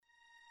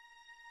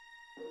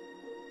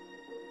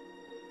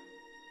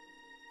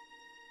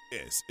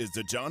This is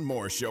the John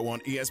Morris Show on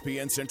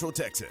ESPN Central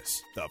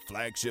Texas, the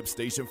flagship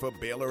station for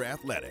Baylor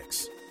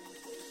Athletics.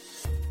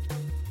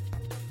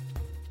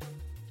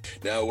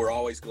 No, we're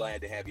always glad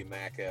to have you,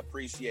 Mac.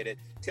 Appreciate it.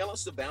 Tell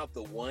us about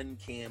the One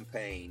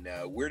campaign.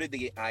 Where did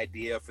the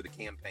idea for the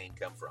campaign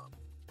come from?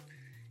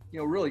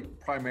 Really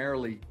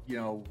primarily,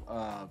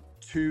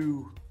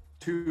 two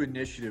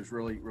initiatives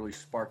really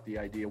sparked the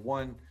idea.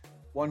 One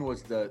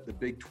was the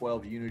Big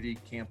 12 Unity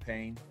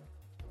campaign.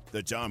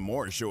 The John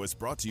Morris Show is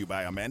brought to you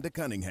by Amanda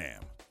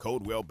Cunningham,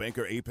 Coldwell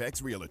Banker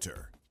Apex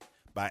Realtor,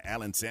 by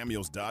Allen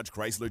Samuels Dodge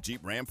Chrysler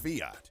Jeep Ram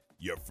Fiat,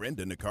 your friend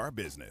in the car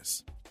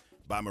business,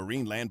 by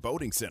Marineland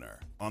Boating Center,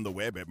 on the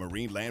web at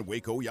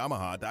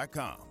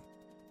marinelandwacoyamaha.com,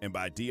 and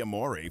by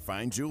D'Amore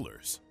Fine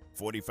Jewelers,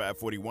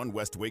 4541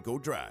 West Waco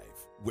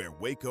Drive, where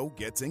Waco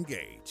gets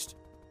engaged.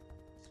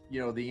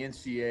 The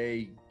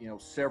NCAA,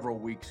 several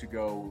weeks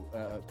ago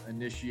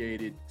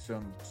initiated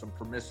some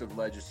permissive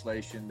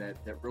legislation that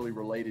really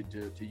related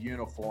to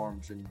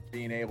uniforms and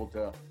being able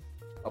to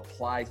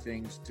apply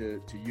things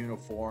to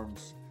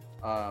uniforms,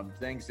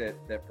 things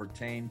that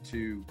pertain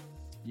to,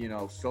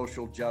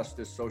 social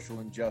justice, social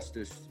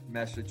injustice,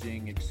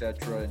 messaging,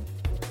 etc.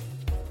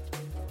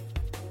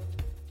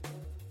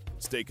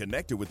 Stay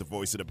connected with the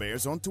Voice of the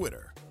Bears on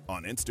Twitter,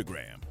 on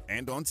Instagram,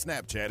 and on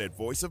Snapchat at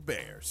Voice of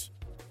Bears.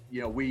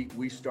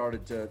 We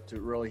started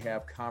to really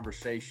have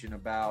conversation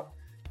about,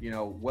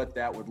 what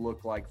that would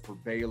look like for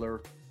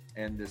Baylor,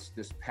 and this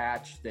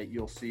patch that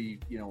you'll see,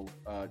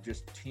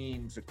 just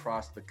teams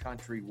across the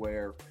country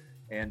wear.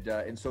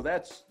 And so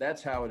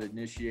that's how it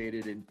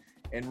initiated.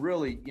 And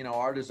really,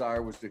 our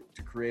desire was to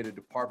create a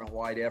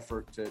department-wide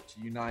effort to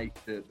unite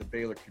the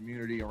Baylor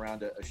community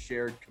around a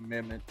shared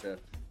commitment to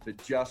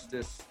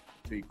justice,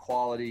 to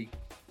equality,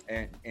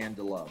 and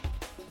to love.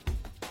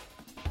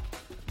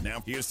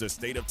 Now here's the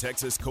State of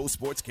Texas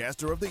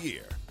Co-Sportscaster of the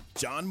Year,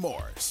 John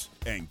Morris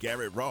and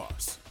Garrett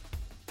Ross.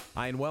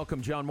 Hi, and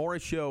welcome, John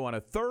Morris Show on a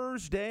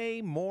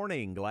Thursday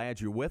morning. Glad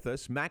you're with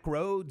us. Mac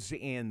Rhodes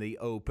in the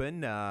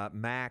open.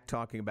 Mac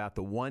talking about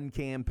the One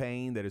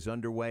campaign that is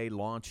underway,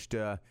 launched,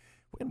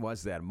 when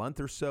was that, a month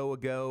or so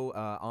ago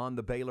on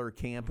the Baylor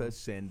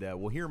campus, and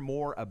we'll hear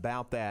more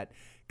about that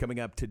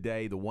coming up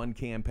today, the One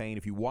campaign.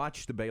 If you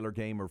watched the Baylor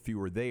game or if you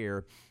were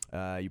there,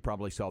 you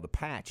probably saw the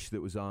patch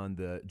that was on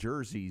the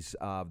jerseys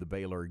of the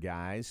Baylor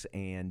guys,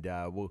 and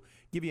we'll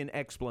give you an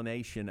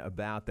explanation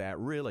about that.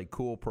 Really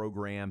cool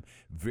program,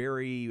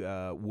 very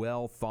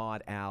well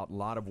thought out. A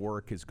lot of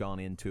work has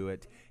gone into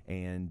it,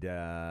 and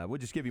we'll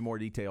just give you more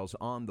details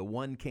on the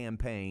One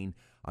campaign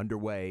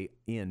underway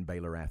in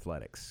Baylor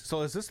Athletics.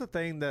 So is this the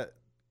thing that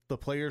the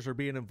players are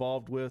being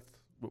involved with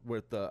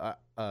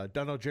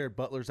Dunno Jared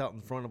Butler's out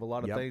in front of a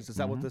lot of things? Is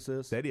that what this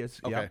is? That is.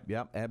 Okay.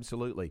 Yep,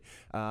 absolutely.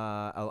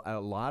 A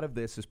lot of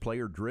this is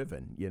player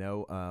driven.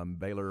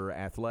 Baylor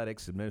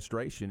Athletics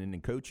administration and the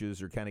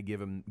coaches are kind of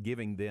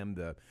giving them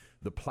the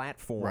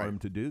platform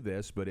to do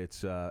this, but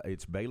it's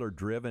Baylor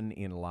driven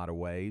in a lot of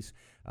ways.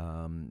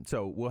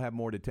 So we'll have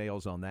more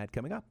details on that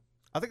coming up.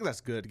 I think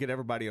that's good to get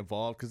everybody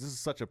involved because this is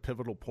such a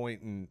pivotal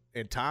point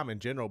in time in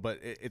general, but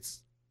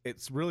it's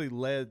really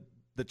led.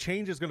 The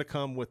change is going to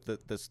come with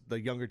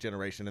the younger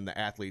generation and the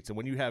athletes. And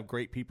when you have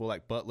great people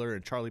like Butler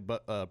and Charlie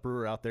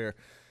Brewer out there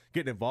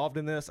getting involved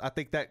in this, I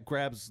think that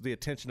grabs the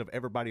attention of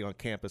everybody on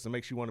campus and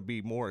makes you want to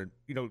be more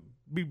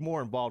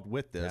involved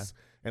with this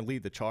and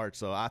lead the charge.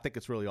 So I think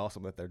it's really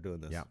awesome that they're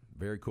doing this. Yeah,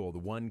 very cool. The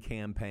One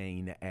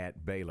campaign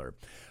at Baylor.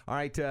 All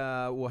right,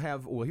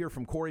 we'll hear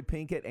from Corey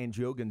Pinkett and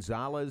Joe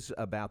Gonzalez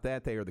about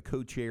that. They are the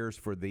co-chairs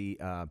for the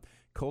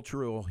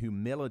Cultural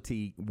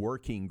Humility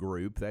Working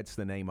Group. That's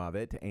the name of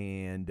it,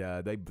 and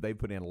they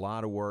put in a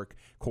lot of work.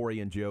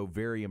 Corey and Joe,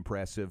 very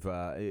impressive,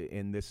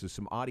 and this is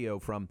some audio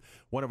from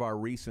one of our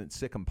recent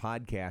Sikkim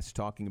podcasts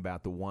talking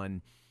about the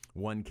One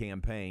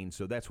campaign.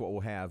 So that's what we'll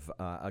have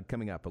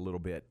coming up a little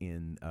bit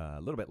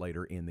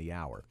later in the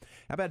hour.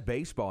 How about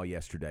baseball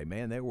yesterday?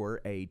 Man, there were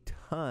a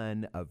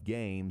ton of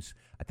games.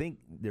 I think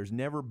there's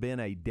never been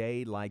a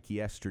day like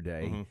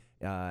yesterday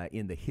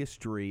in the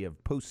history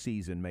of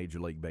postseason Major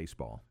League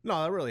Baseball.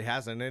 No, it really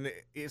hasn't, and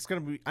it's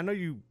going to be.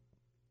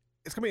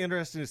 It's going to be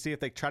interesting to see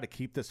if they try to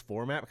keep this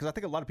format because I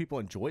think a lot of people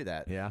enjoy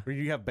that. Yeah, when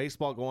you have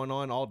baseball going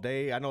on all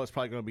day. I know it's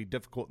probably going to be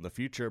difficult in the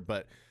future,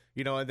 but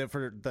and then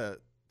for the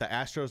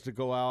Astros to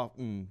go out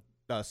and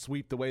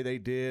sweep the way they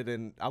did,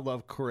 and I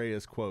love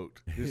Correa's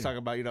quote. He's talking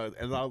about,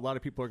 and a lot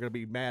of people are going to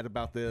be mad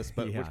about this,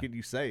 but what can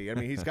you say? I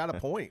mean, he's got a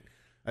point.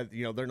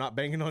 They're not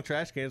banging on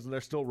trash cans and they're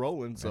still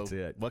rolling. So that's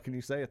it. What can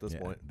you say at this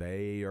point?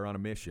 They are on a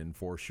mission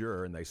for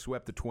sure, and they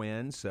swept the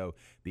Twins. So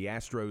the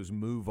Astros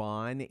move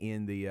on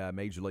in the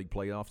Major League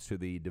playoffs to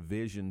the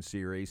division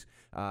series.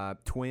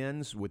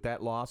 Twins, with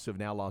that loss, have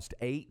now lost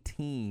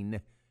 18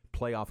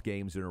 playoff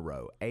games in a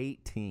row.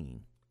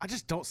 18. I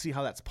just don't see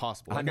how that's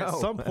possible. I know. At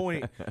some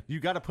point,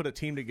 you got to put a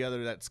team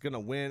together that's going to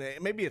win.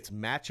 Maybe it's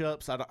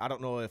matchups. I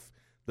don't know if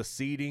the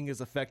seeding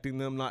is affecting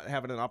them not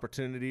having an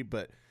opportunity,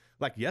 but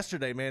like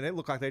yesterday, man, it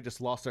looked like they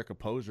just lost their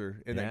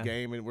composure in that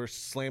game and were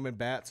slamming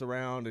bats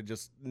around and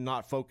just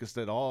not focused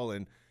at all.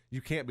 And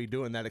you can't be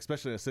doing that,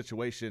 especially in a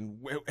situation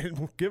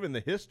and given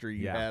the history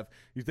you have.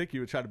 You think you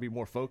would try to be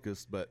more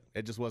focused, but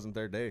it just wasn't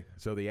their day.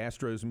 So the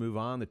Astros move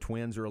on. The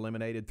Twins are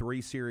eliminated.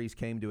 3 series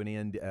came to an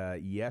end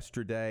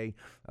yesterday.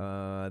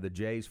 The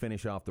Jays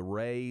finish off the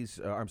Rays.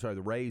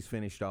 The Rays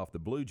finished off the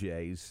Blue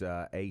Jays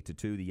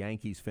 8-2. The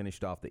Yankees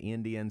finished off the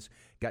Indians.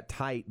 Got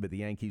tight, but the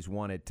Yankees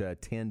won it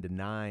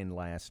 10-9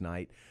 last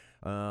night.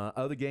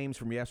 Other games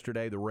from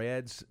yesterday, the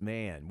Reds,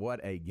 man, what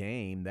a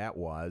game that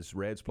was.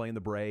 Reds playing the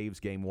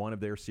Braves, game 1 of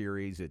their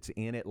series. It's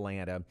in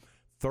Atlanta.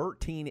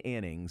 13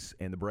 innings,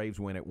 and the Braves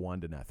win it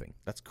 1-0.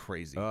 That's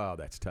crazy. Oh,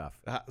 that's tough.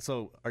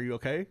 So, are you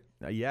okay?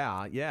 Yeah.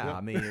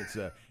 I mean,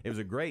 it was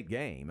a great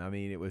game. I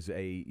mean, it was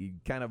a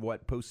kind of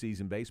what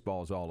postseason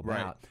baseball is all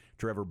about. Right.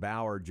 Trevor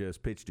Bauer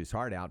just pitched his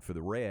heart out for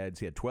the Reds.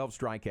 He had 12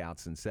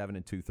 strikeouts in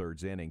 7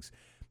 2/3 innings.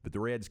 But the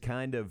Reds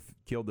kind of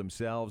killed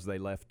themselves. They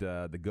left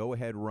the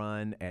go-ahead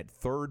run at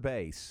third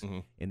base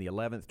in the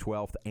 11th,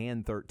 12th,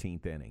 and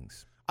 13th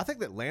innings. I think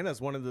that Atlanta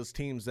is one of those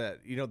teams that,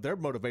 they're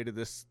motivated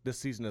this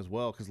season as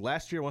well, because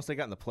last year, once they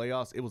got in the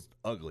playoffs, it was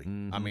ugly.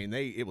 I mean,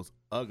 it was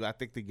ugly. I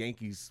think the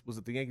Yankees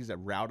that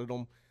routed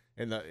them?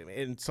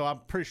 And so I'm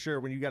pretty sure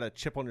when you got a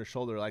chip on your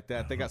shoulder like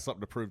that, they got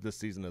something to prove this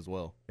season as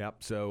well. Yep.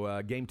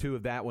 So game 2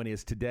 of that one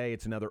is today.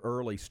 It's another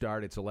early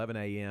start. It's 11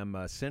 a.m.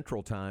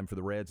 Central Time for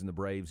the Reds and the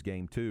Braves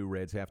game 2.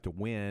 Reds have to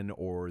win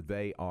or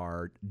they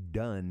are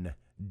done.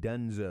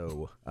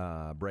 Dunzo.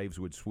 Braves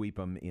would sweep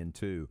them in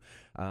 2.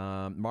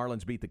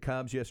 Marlins beat the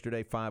Cubs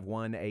yesterday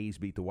 5-1. A's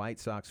beat the White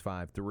Sox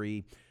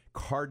 5-3.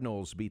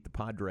 Cardinals beat the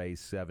Padres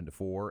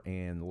 7-4.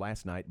 And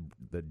last night,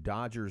 the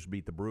Dodgers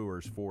beat the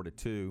Brewers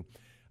 4-2.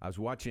 I was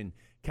watching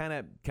kind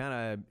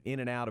of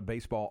in and out of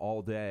baseball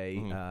all day.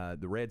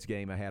 The Reds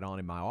game I had on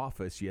in my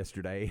office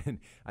yesterday, and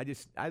I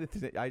just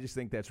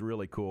think that's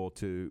really cool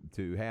to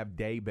have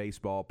day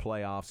baseball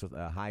playoffs,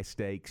 high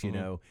stakes, you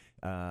know.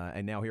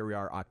 And now here we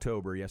are,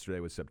 October. Yesterday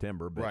was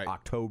September, but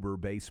October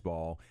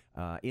baseball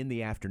in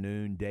the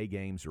afternoon. Day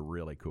games are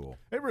really cool.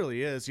 It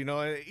really is,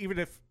 even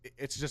if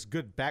it's just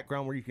good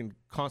background where you can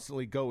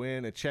constantly go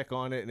in and check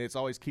on it, and it's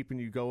always keeping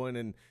you going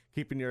and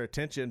keeping your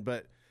attention,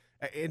 but.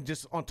 And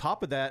just on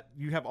top of that,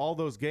 you have all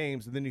those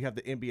games, and then you have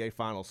the NBA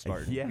Finals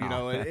starting.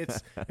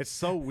 It's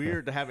so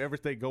weird to have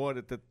everything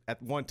going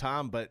at one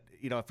time. But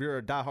if you're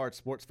a diehard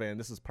sports fan,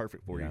 this is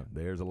perfect for you.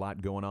 There's a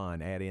lot going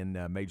on. Add in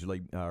Major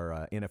League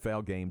or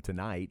NFL game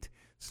tonight.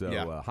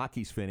 So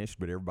hockey's finished,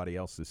 but everybody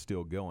else is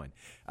still going.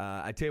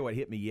 I tell you what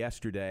hit me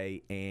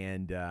yesterday,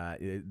 and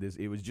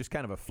it was just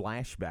kind of a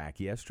flashback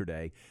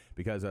yesterday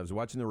because I was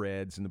watching the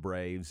Reds and the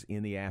Braves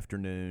in the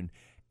afternoon.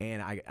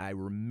 And I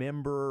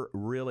remember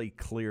really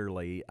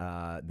clearly the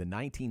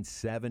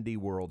 1970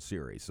 World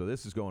Series. So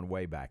this is going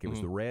way back. It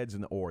was the Reds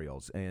and the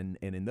Orioles. And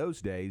in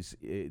those days,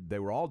 they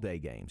were all-day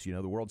games.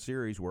 The World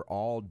Series were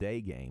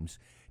all-day games.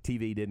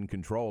 TV didn't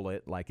control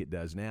it like it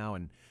does now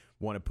and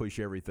want to push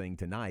everything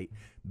tonight.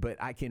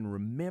 But I can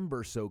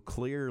remember so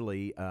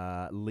clearly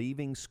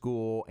leaving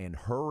school and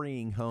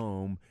hurrying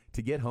home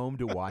to get home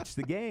to watch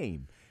the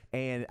game.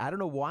 And I don't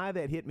know why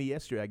that hit me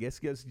yesterday. I guess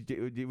because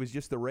it was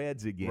just the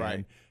Reds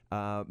again.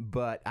 Right.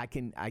 But I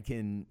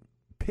can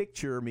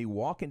picture me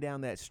walking down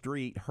that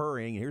street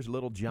hurrying. Here's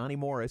little Johnny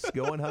Morris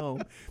going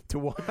home to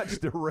watch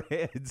the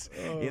Reds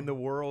in the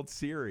World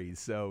Series.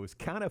 So it's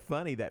kind of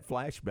funny, that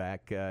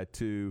flashback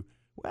to,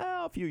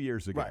 a few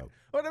years ago. Right.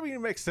 Well, I mean,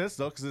 it makes sense,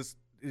 though, because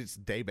it's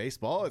day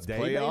baseball, it's day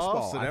playoffs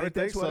baseball. and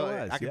everything.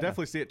 So I can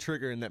definitely see it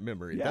triggering that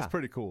memory. Yeah. That's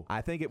pretty cool. I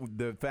think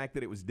the fact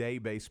that it was day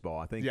baseball,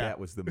 I think that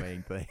was the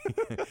main thing.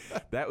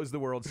 That was the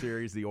World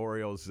Series. The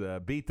Orioles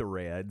beat the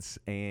Reds,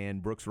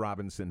 and Brooks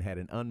Robinson had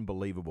an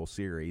unbelievable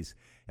series.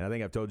 And I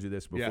think I've told you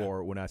this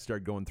before. When I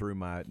started going through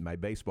my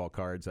baseball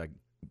cards, I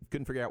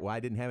couldn't figure out why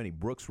I didn't have any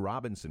Brooks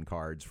Robinson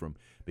cards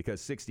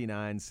because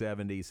 69,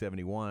 70,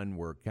 71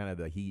 were kind of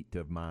the heat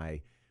of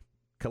my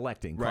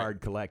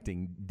card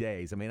collecting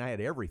days. I mean, I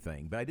had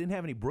everything, but I didn't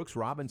have any Brooks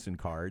Robinson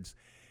cards.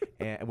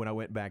 And when I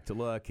went back to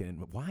look,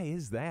 and why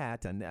is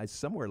that? And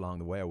somewhere along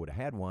the way, I would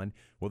have had one.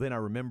 Well, then I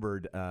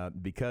remembered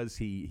because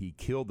he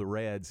killed the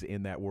Reds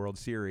in that World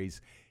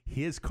Series,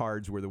 his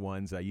cards were the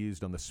ones I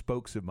used on the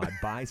spokes of my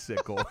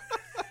bicycle.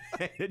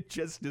 It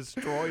just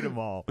destroyed them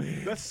all.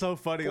 That's so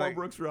funny. Poor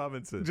Brooks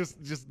Robinson.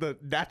 Just the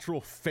natural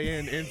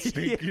fan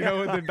instinct,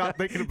 and they're not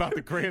thinking about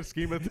the grand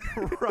scheme of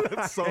things.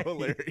 That's so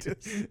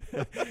hilarious.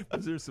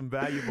 There's some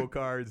valuable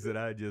cards that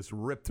I just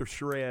ripped to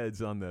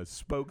shreds on the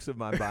spokes of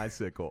my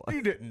bicycle.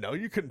 You didn't know.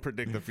 You couldn't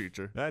predict the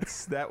future.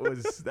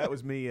 That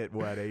was me at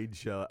what,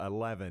 age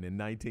 11 in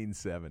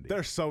 1970.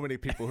 There's so many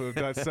people who have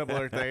done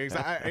similar things.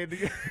 And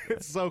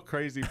it's so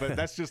crazy, but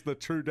that's just the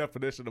true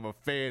definition of a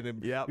fan.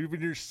 And when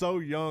you're so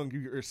young,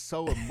 you're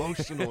so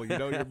emotional,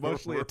 you're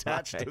emotionally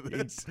attached to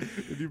this,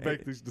 and you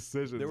make these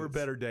decisions. There were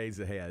better days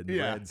ahead. The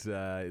Reds,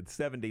 the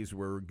 70s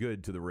were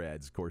good to the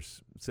Reds. Of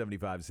course,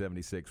 75,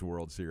 76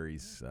 World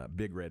Series,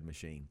 big red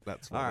machine.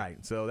 That's funny. All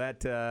right, so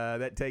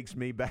that takes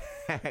me back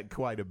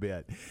quite a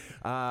bit.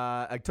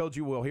 I told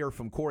you we'll hear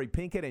from Corey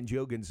Pinkett and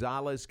Joe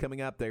Gonzalez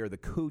coming up. They are the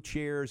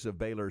co-chairs of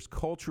Baylor's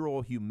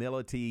Cultural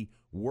Humility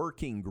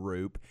working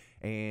group,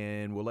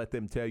 and we'll let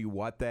them tell you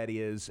what that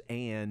is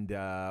and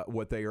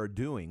what they are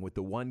doing with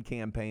the One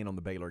campaign on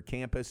the Baylor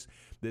campus.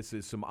 This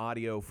is some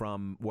audio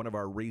from one of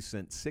our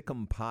recent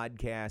Sikkim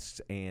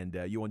podcasts, and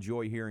you'll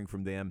enjoy hearing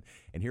from them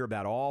and hear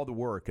about all the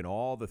work and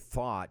all the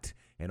thought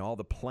and all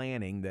the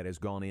planning that has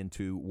gone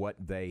into what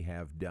they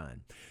have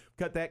done.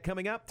 Got that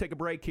coming up. Take a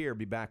break here.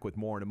 Be back with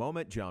more in a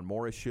moment. John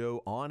Morris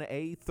Show on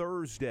a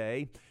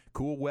Thursday.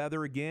 Cool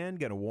weather again.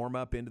 Going to warm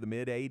up into the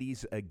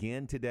mid-80s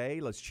again today.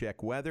 Let's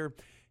check weather.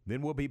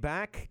 Then we'll be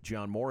back.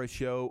 John Morris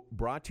Show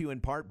brought to you in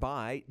part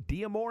by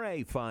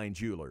D'Amore Fine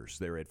Jewelers.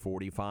 They're at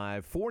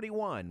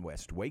 4541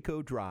 West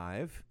Waco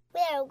Drive.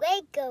 Where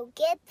Waco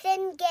gets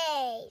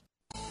engaged.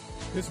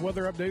 This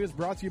weather update is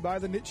brought to you by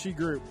the Nitshe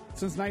Group.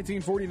 Since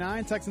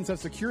 1949, Texans have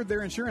secured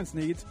their insurance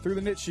needs through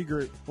the Nitshe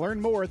Group.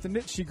 Learn more at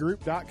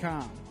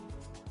thenitshegroup.com.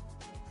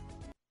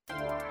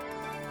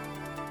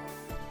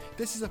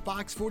 This is a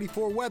Fox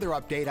 44 weather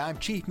update. I'm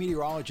Chief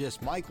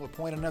Meteorologist Mike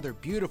LaPointe. Another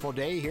beautiful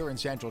day here in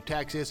Central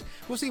Texas.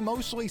 We'll see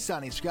mostly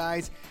sunny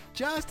skies,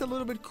 just a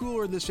little bit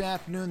cooler this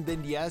afternoon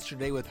than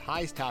yesterday with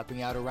highs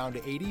topping out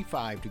around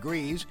 85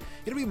 degrees.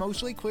 It'll be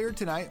mostly clear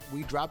tonight.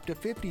 We drop to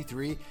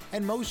 53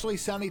 and mostly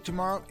sunny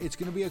tomorrow. It's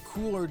going to be a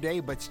cooler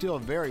day but still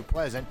very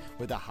pleasant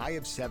with a high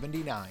of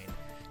 79.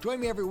 Join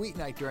me every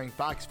weeknight during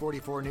Fox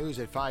 44 News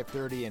at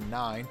 5:30 and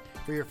 9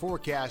 for your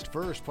forecast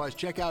first. Plus,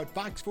 check out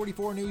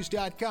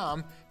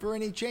fox44news.com for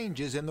any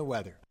changes in the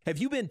weather. Have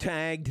you been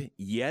tagged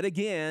yet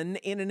again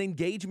in an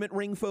engagement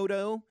ring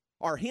photo?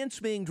 Are hints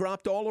being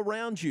dropped all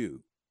around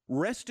you?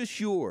 Rest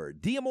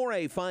assured,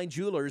 D'Amore Fine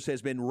Jewelers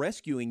has been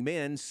rescuing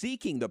men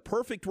seeking the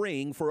perfect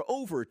ring for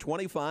over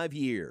 25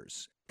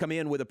 years. Come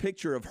in with a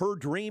picture of her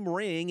dream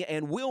ring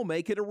and we'll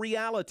make it a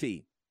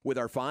reality. With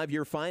our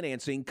 5-year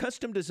financing,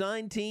 custom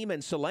design team,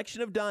 and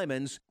selection of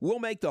diamonds, we'll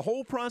make the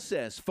whole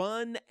process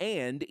fun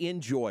and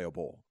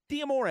enjoyable.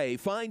 D'Amore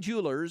Fine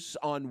Jewelers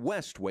on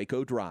West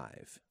Waco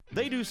Drive.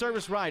 They do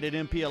service right at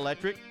MP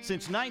Electric.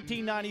 Since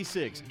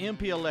 1996,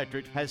 MP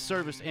Electric has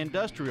serviced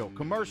industrial,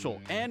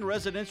 commercial, and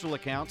residential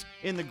accounts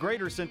in the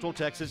greater Central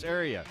Texas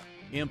area.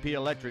 MP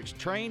Electric's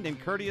trained and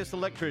courteous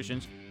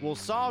electricians will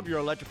solve your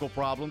electrical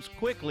problems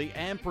quickly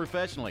and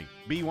professionally.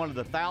 Be one of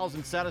the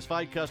 1,000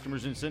 satisfied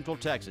customers in Central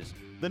Texas.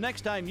 The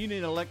next time you need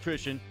an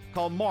electrician,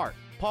 call Mark,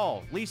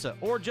 Paul, Lisa,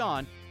 or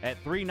John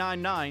at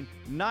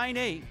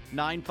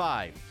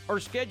 399-9895 or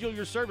schedule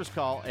your service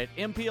call at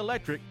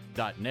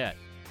mpelectric.net.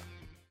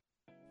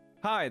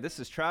 Hi, this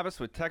is Travis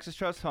with Texas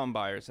Trust Home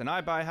Buyers, and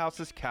I buy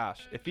houses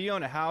cash. If you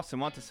own a house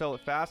and want to sell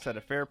it fast at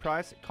a fair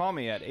price, call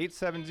me at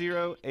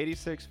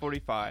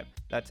 870-8645.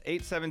 That's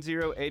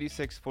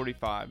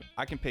 870-8645.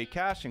 I can pay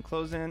cash and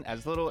close in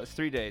as little as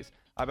 3 days.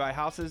 I buy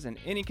houses in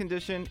any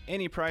condition,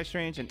 any price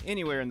range, and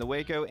anywhere in the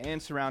Waco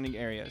and surrounding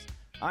areas.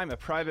 I'm a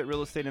private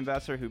real estate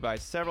investor who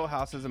buys several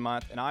houses a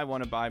month, and I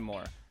want to buy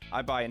more.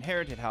 I buy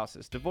inherited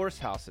houses, divorced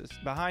houses,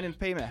 behind in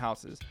payment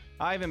houses.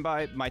 I even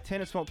buy my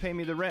tenants won't pay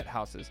me the rent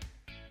houses.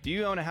 Do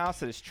you own a house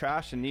that is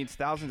trashed and needs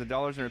thousands of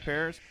dollars in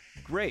repairs?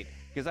 Great,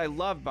 because I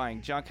love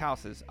buying junk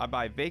houses. I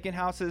buy vacant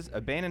houses,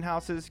 abandoned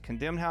houses,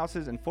 condemned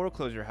houses, and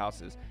foreclosure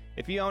houses.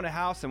 If you own a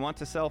house and want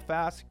to sell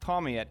fast, call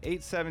me at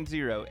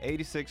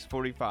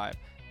 870-8645.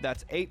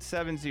 That's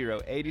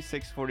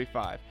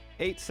 870-8645.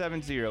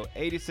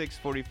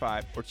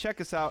 870-8645. Or check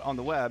us out on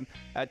the web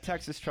at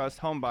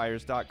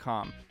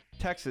texastrusthomebuyers.com.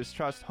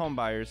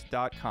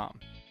 texastrusthomebuyers.com.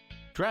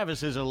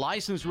 Travis is a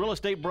licensed real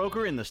estate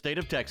broker in the state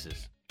of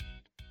Texas.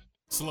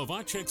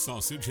 Slovacek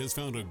Sausage has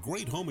found a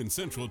great home in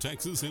Central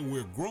Texas, and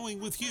we're growing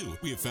with you.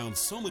 We have found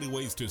so many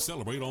ways to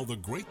celebrate all the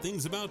great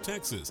things about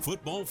Texas.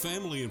 Football,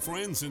 family, and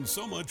friends, and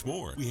so much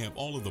more. We have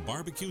all of the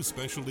barbecue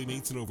specialty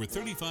meats and over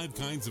 35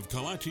 kinds of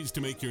kolaches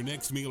to make your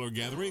next meal or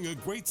gathering a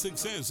great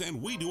success,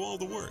 and we do all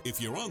the work. If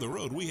you're on the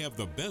road, we have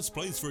the best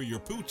place for your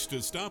pooch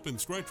to stop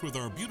and stretch with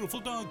our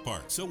beautiful dog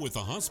park. So with the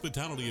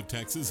hospitality of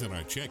Texas and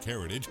our Czech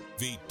heritage,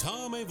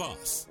 Vítame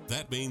vás.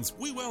 That means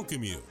we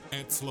welcome you.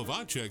 At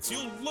Slovacek's,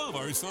 you'll love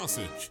our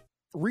sausage.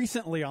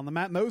 Recently on the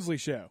Matt Mosley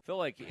Show. I feel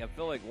like,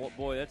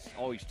 boy, that's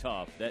always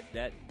tough.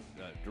 That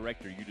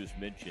director you just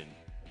mentioned,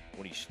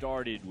 when he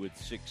started with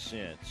Sixth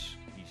Sense,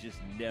 he's just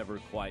never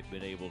quite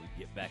been able to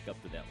get back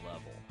up to that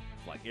level.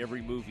 It's like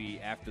every movie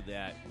after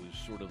that was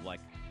sort of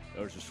like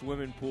there's a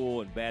swimming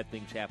pool and bad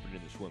things happened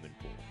in the swimming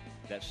pool.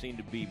 That seemed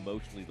to be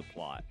mostly the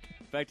plot.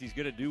 In fact, he's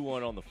going to do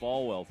one on the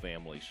Falwell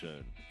family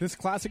soon. This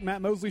classic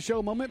Matt Mosley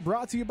Show moment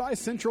brought to you by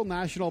Central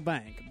National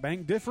Bank.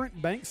 Bank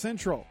different, bank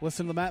central.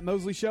 Listen to the Matt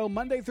Mosley Show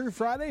Monday through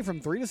Friday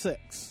from 3 to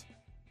 6.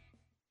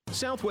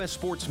 Southwest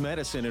Sports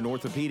Medicine and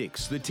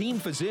Orthopedics, the team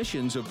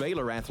physicians of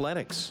Baylor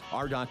Athletics.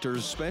 Our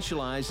doctors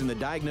specialize in the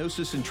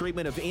diagnosis and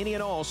treatment of any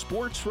and all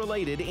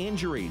sports-related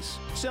injuries.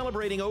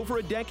 Celebrating over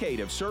a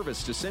decade of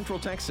service to Central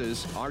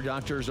Texas, our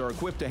doctors are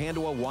equipped to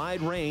handle a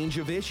wide range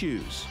of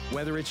issues.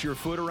 Whether it's your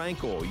foot or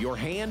ankle, your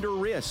hand or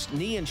wrist,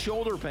 knee and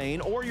shoulder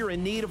pain, or you're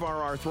in need of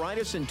our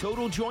arthritis and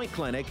total joint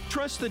clinic,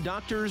 trust the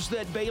doctors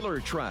that Baylor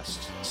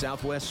trusts.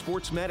 Southwest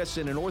Sports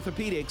Medicine and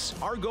Orthopedics,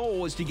 our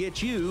goal is to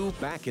get you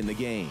back in the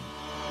game.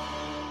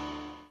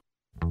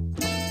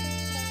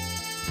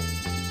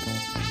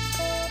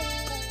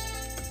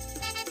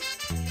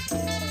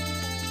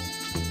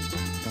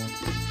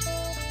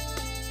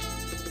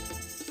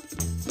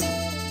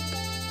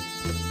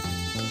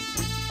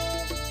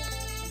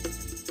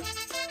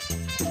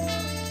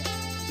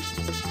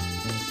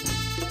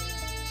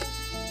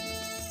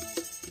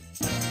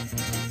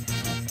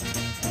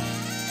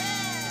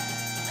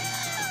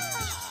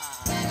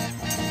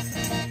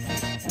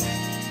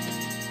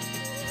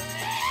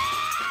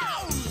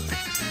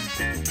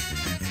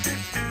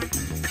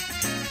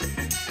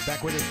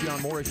 Back with us, John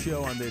Morris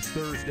Show on this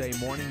Thursday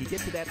morning. You get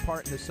to that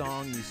part in the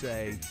song, you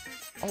say,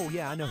 oh,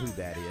 yeah, I know who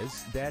that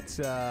is.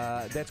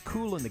 That's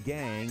Kool and the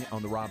Gang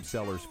on the Rob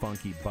Sellers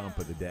Funky Bump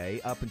of the Day.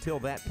 Up until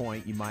that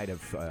point, you might have,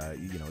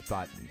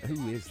 thought,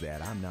 who is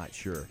that? I'm not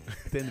sure.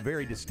 Then the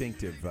very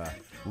distinctive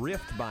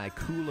riff by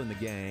Kool and the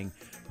Gang,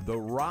 the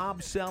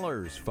Rob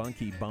Sellers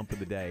Funky Bump of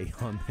the Day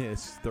on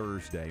this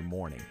Thursday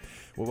morning.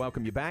 We'll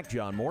welcome you back,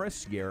 John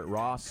Morris, Garrett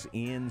Ross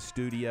in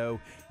studio.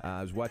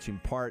 I was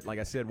watching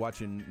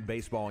watching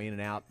baseball in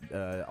and out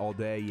all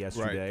day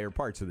yesterday, or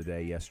parts of the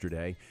day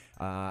yesterday.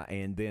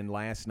 And then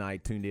last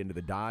night tuned into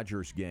the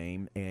Dodgers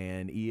game,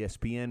 and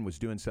ESPN was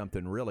doing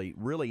something really,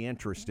 really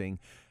interesting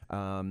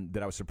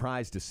that I was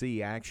surprised to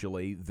see,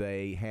 actually.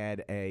 They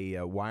had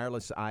a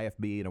wireless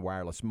IFB and a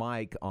wireless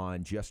mic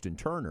on Justin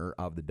Turner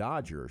of the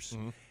Dodgers.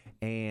 Mm-hmm.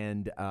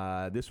 And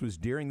this was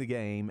during the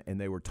game, and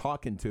they were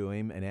talking to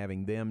him and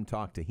having them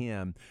talk to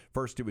him.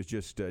 First, it was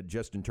just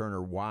Justin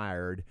Turner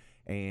wired,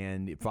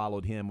 and it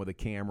followed him with a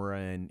camera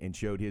and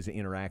showed his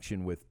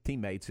interaction with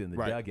teammates in the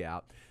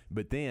dugout.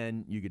 But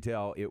then you could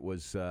tell it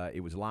was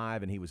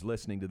live, and he was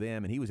listening to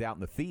them, and he was out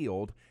in the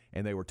field,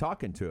 and they were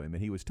talking to him,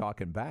 and he was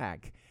talking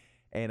back.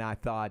 And I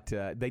thought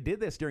they did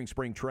this during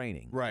spring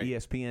training. Right.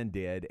 ESPN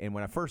did. And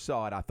when I first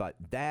saw it, I thought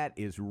that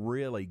is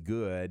really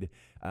good,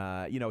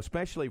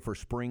 especially for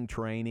spring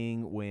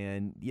training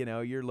when,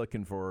 you're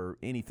looking for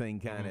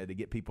anything kind of to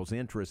get people's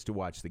interest to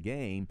watch the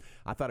game.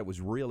 I thought it was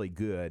really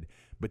good.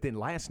 But then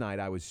last night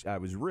I was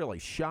really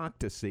shocked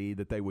to see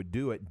that they would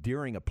do it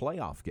during a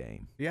playoff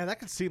game. Yeah, that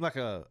could seem like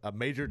a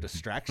major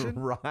distraction.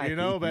 Right.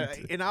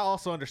 And I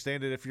also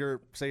understand it if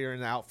you're in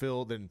the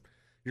outfield and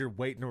you're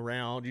waiting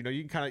around,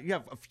 you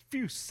have a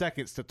few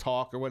seconds to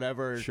talk or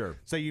whatever. Sure.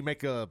 Say you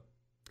make a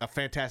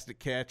fantastic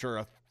catch or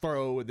a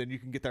throw, and then you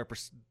can get their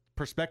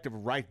perspective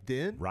right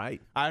then.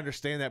 Right. I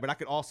understand that, but I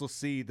could also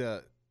see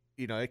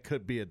it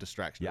could be a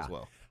distraction as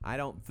well. I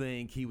don't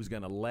think he was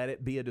going to let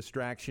it be a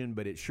distraction,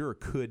 but it sure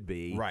could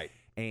be. Right.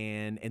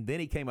 And then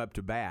he came up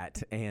to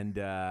bat, and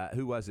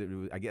who was it?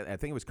 I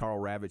think it was Carl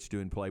Ravitch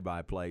doing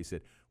play-by-play.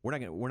 Said, "We're not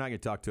going to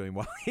talk to him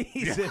while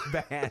he's at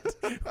bat,"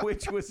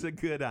 which was a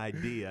good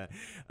idea.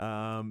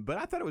 But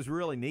I thought it was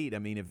really neat. I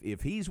mean,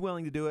 if he's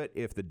willing to do it,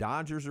 if the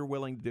Dodgers are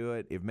willing to do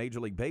it, if Major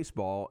League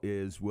Baseball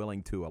is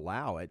willing to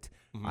allow it,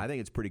 I think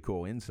it's pretty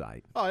cool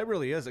insight. Oh, it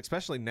really is,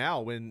 especially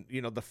now when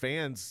the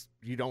fans,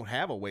 you don't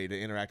have a way to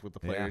interact with the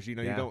players. You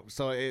don't.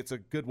 So it's a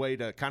good way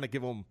to kind of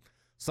give them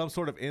some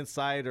sort of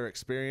insight or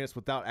experience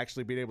without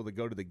actually being able to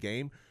go to the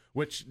game,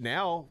 which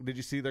now, did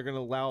you see they're going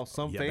to allow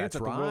some fans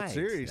at the World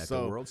Series?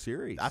 The World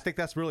Series. I think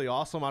that's really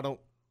awesome. I don't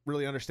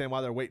really understand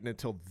why they're waiting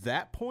until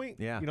that point.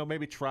 Yeah.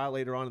 Maybe try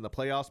later on in the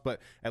playoffs, but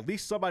at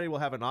least somebody will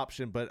have an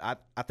option. But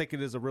I think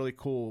it is a really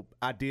cool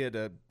idea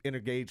to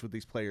engage with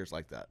these players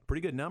like that.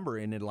 Pretty good number,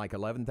 isn't it? Like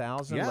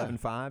 11,000,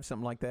 11,500,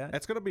 something like that?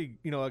 That's going to be,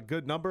 a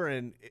good number,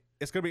 and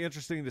it's going to be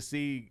interesting to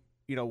see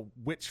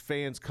which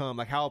fans come,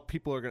 like how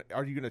people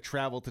are you going to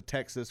travel to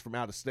Texas from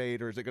out of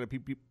state, or is it going to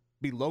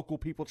be local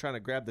people trying to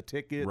grab the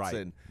tickets?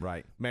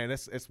 Right. Man,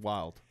 it's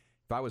wild.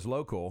 If I was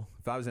local,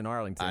 if I was in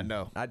Arlington, I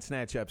know I'd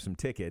snatch up some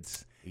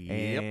tickets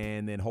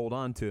and then hold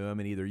on to them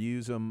and either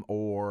use them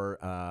or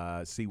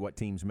see what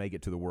teams make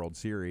it to the World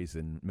Series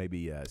and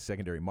maybe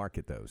secondary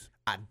market those.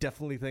 I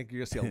definitely think you're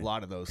going to see a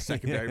lot of those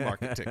secondary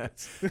market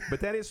tickets. But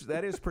that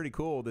is pretty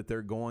cool that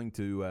they're going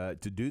to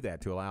do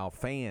that, to allow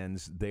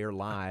fans there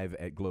live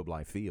at Globe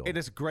Life Field. It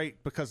is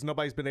great because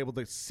nobody's been able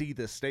to see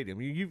this stadium.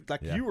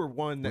 You were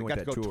one that got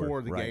to go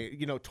tour the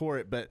game, tour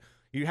it, but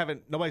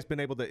nobody's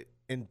been able to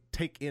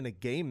take in a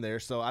game there.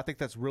 So I think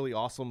that's really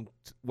awesome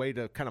way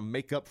to kind of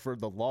make up for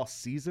the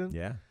lost season.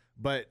 Yeah.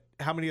 But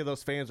how many of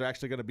those fans are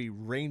actually going to be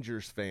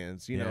Rangers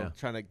fans,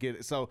 trying to get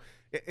it? So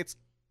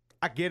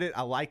I get it.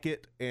 I like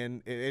it.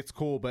 And it's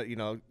cool. But, you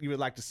would have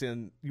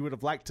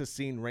liked to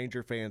seen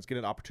Ranger fans get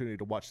an opportunity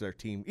to watch their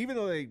team, even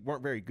though they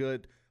weren't very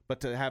good,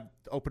 but to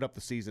open up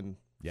the season.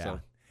 Yeah. So.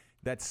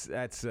 That's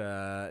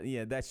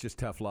just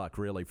tough luck,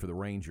 really, for the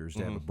Rangers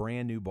to have a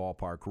brand new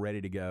ballpark ready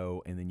to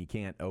go, and then you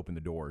can't open the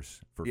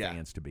doors for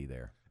fans to be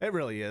there. It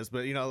really is,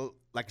 but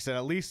like I said,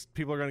 at least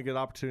people are going to get an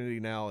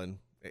opportunity now, and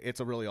it's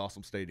a really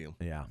awesome stadium.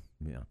 Yeah.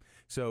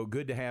 So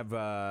good to have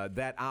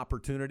that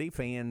opportunity.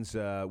 Fans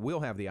will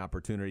have the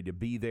opportunity to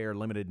be there,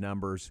 limited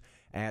numbers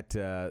at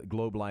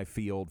Globe Life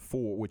Field,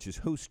 which is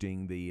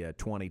hosting the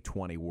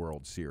 2020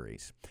 World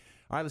Series.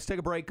 All right, let's take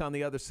a break. On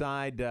the other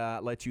side,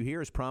 let you hear,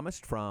 as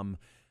promised, from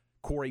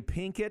Corey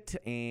Pinkett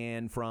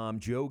and from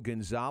Joe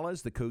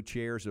Gonzalez, the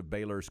co-chairs of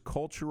Baylor's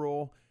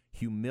Cultural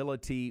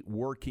Humility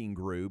Working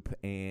Group,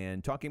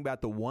 and talking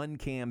about the One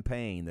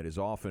campaign that is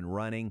off and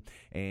running,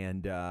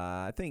 and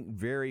I think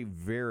very,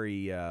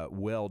 very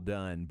well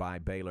done by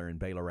Baylor and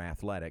Baylor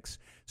Athletics.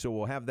 So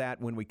we'll have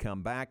that when we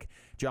come back.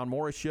 John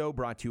Morris Show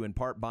brought to you in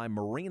part by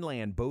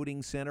Marineland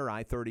Boating Center,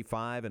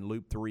 I-35 and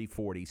Loop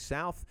 340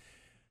 South.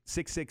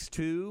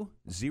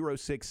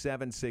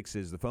 662-0676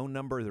 is the phone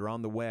number. They're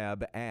on the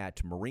web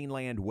at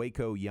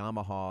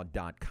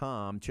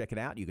marinelandwacoyamaha.com. Check it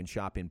out. You can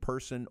shop in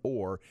person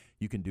or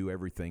you can do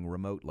everything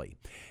remotely.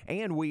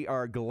 And we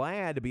are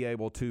glad to be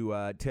able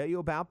to tell you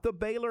about the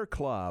Baylor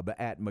Club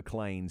at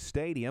McLane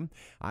Stadium.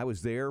 I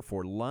was there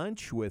for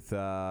lunch with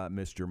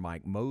Mr.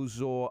 Mike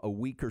Mosel a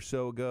week or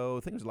so ago.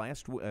 I think it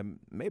was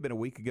may have been a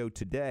week ago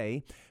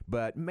today.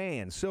 But,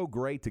 man, so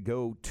great to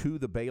go to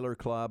the Baylor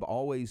Club.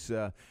 Always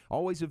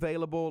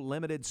available,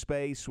 limited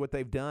space. What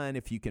they've done,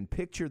 if you can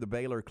picture the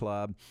Baylor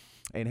Club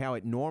and how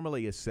it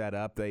normally is set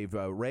up, they've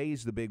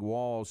raised the big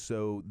walls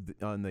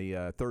on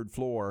the third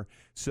floor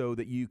so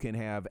that you can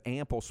have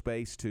ample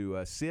space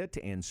to sit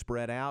and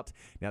spread out.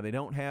 Now, they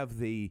don't have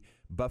the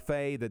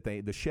buffet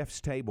the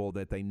chef's table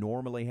that they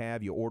normally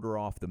have. You order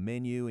off the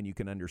menu, and you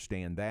can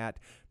understand that.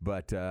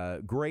 But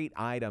great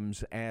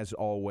items, as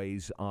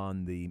always,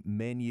 on the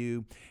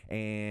menu.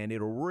 And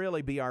it'll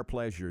really be our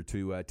pleasure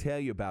to tell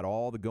you about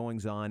all the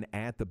goings-on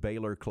at the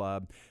Baylor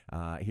Club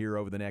here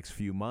over the next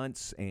few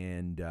months.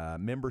 And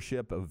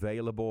membership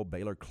available,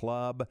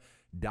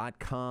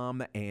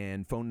 BaylorClub.com,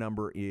 and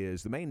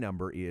the main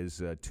number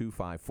is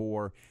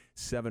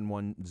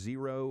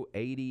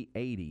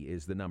 254-710-8080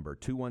 is the number,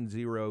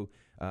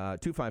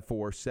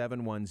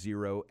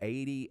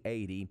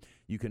 254-710-8080.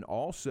 You can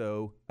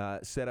also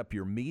set up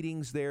your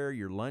meetings there,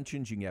 your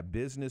luncheons. You can have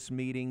business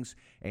meetings,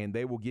 and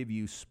they will give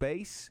you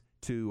space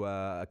to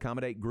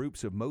accommodate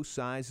groups of most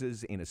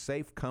sizes in a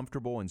safe,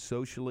 comfortable, and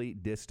socially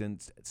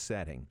distanced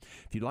setting.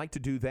 If you'd like to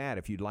do that,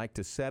 if you'd like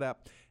to set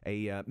up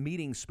a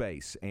meeting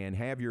space and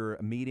have your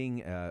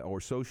meeting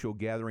or social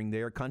gathering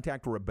there,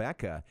 contact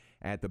Rebecca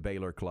at the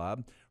Baylor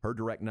Club. Her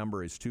direct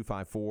number is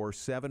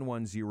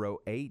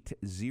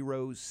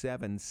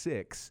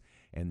 254-710-8076,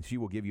 and she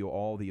will give you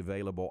all the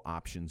available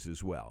options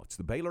as well. It's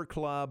the Baylor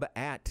Club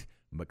at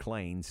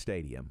McLane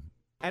Stadium.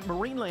 At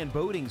Marineland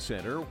Boating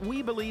Center,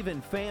 we believe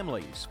in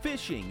families,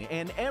 fishing,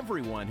 and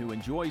everyone who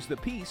enjoys the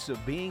peace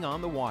of being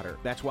on the water.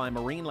 That's why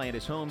Marineland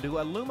is home to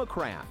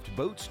Alumacraft,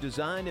 boats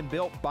designed and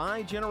built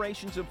by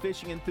generations of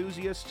fishing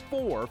enthusiasts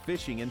for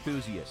fishing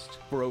enthusiasts.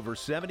 For over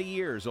 70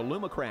 years,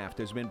 Alumacraft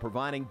has been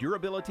providing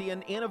durability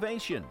and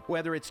innovation.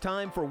 Whether it's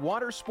time for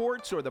water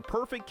sports or the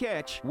perfect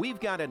catch, we've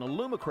got an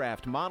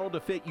Alumacraft model to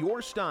fit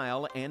your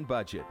style and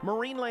budget.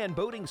 Marineland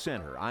Boating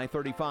Center,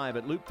 I-35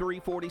 at Loop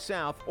 340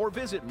 South, or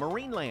visit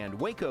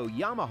MarinelandWacoYamaha.com.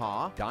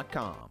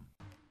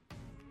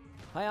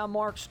 Hi, I'm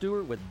Mark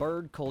Stewart with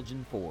Bird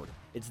Kultgen Ford.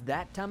 It's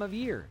that time of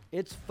year.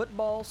 It's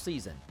football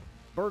season.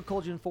 Bird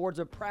Kultgen Ford's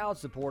a proud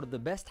supporter of the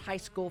best high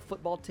school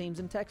football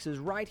teams in Texas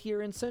right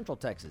here in Central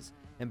Texas.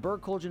 And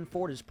Bird Kultgen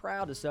Ford is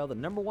proud to sell the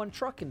 #1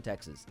 truck in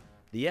Texas,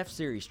 the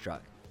F-Series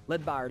truck,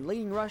 led by our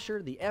leading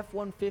rusher, the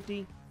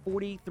F-150,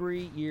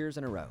 43 years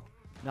in a row.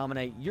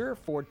 Nominate your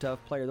Ford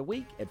Tough Player of the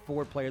Week at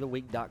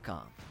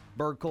FordPlayerOfTheWeek.com.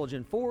 Bird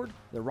Kultgen Ford,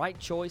 the right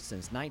choice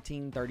since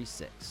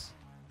 1936.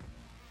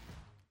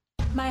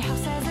 My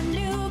house has a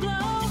new glow.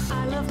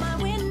 I love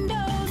my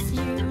windows.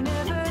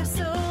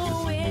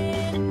 Universal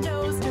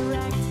Windows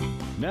Direct.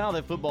 Now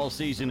that football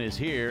season is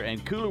here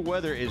and cooler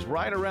weather is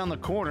right around the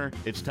corner,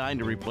 it's time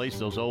to replace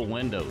those old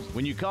windows.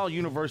 When you call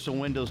Universal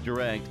Windows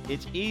Direct,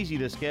 it's easy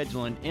to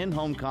schedule an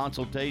in-home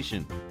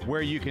consultation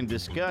where you can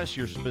discuss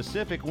your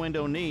specific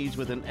window needs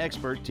with an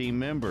expert team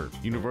member.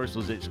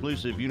 Universal's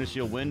exclusive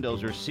Unishield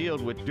windows are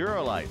sealed with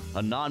Duralite,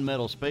 a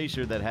non-metal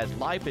spacer that has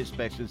life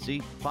expectancy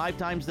 5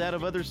 times that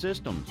of other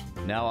systems.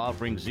 Now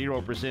offering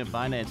 0%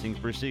 financing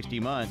for 60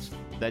 months.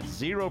 That's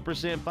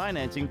 0%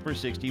 financing for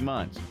 60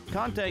 months.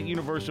 Contact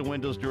Universal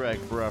Windows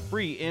Direct for a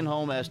free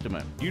in-home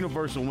estimate.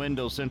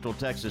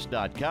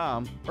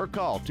 UniversalWindowsCentralTexas.com or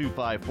call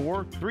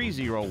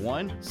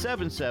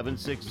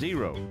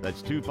 254-301-7760.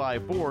 That's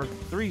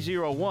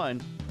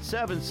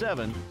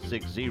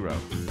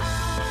 254-301-7760.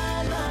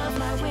 I love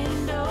my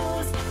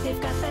windows. They've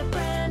got that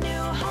brand new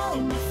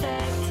home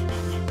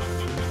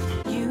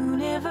effect.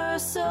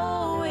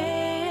 Universal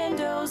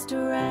Windows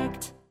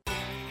Direct.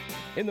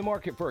 In the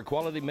market for a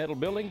quality metal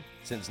building?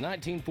 Since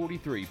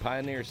 1943,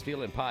 Pioneer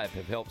Steel and Pipe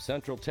have helped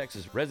Central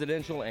Texas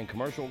residential and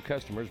commercial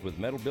customers with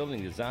metal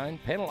building design,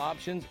 panel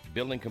options,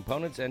 building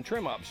components, and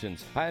trim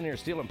options. Pioneer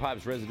Steel and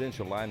Pipe's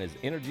residential line is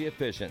energy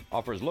efficient,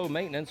 offers low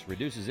maintenance,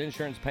 reduces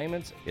insurance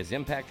payments, is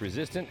impact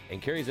resistant, and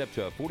carries up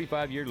to a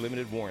 45-year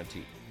limited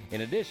warranty.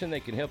 In addition, they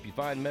can help you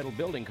find metal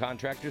building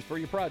contractors for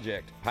your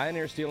project.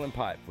 Pioneer Steel and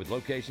Pipe, with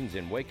locations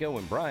in Waco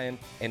and Bryan,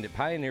 and at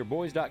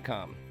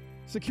pioneerboys.com.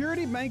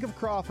 Security Bank of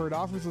Crawford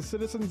offers the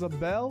citizens of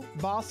Bell,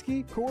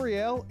 Bosque,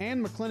 Coryell,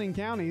 and McLennan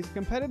counties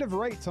competitive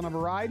rates on a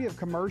variety of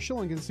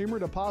commercial and consumer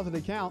deposit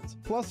accounts,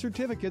 plus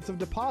certificates of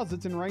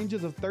deposits in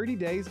ranges of 30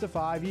 days to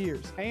 5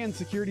 years. And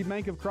Security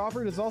Bank of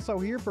Crawford is also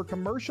here for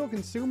commercial,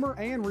 consumer,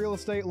 and real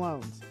estate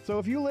loans. So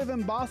if you live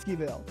in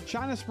Bosqueville,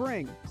 China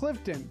Spring,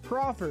 Clifton,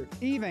 Crawford,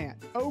 Evant,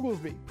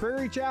 Oglesby,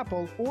 Prairie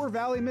Chapel, or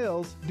Valley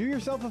Mills, do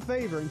yourself a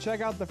favor and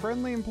check out the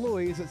friendly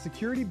employees at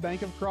Security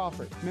Bank of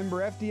Crawford.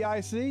 Member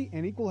FDIC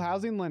and equal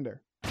housing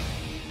lender.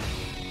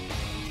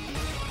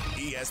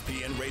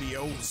 ESPN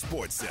Radio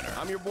Sports Center.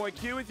 I'm your boy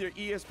Q with your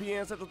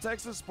ESPN Central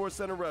Texas Sports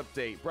Center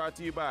update, brought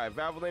to you by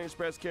Valvoline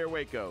Express Care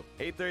Waco,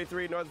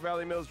 833 North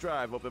Valley Mills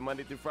Drive, open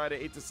Monday through Friday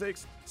 8 to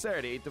 6,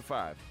 Saturday 8 to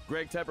 5.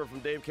 Greg Tepper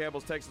from Dave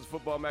Campbell's Texas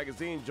Football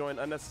Magazine joined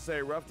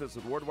Unnecessary Roughness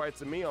with Ward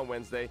Whites and me on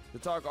Wednesday to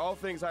talk all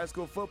things high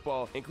school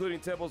football, including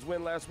Temple's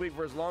win last week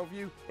versus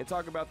Longview, and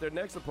talk about their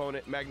next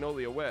opponent,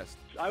 Magnolia West.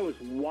 I was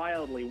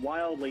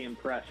wildly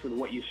impressed with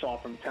what you saw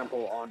from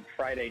Temple on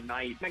Friday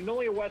night.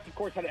 Magnolia West, of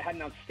course, had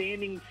an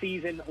outstanding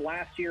season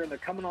last year, and they're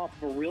coming off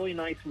of a really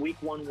nice Week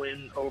 1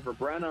 win over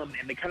Brenham,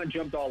 and they kind of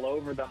jumped all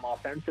over them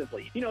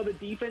offensively. You know, the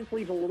defense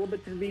leaves a little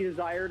bit to be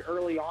desired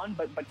early on,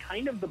 but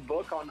kind of the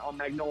book on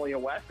Magnolia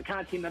West, the kind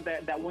of team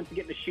that wants to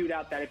get in a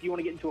shootout, that if you want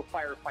to get into a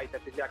firefight,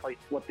 that's exactly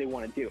what they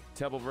want to do.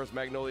 Temple versus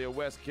Magnolia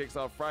West kicks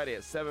off Friday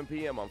at 7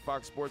 p.m. on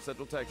Fox Sports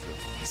Central Texas.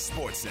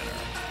 Sports Center,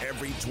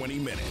 every 20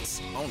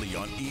 minutes, only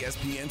on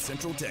ESPN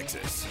Central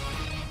Texas.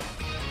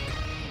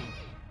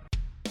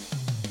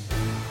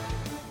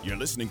 You're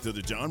listening to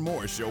the John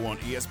Morris Show on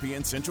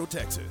ESPN Central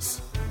Texas.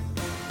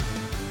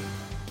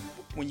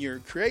 When you're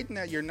creating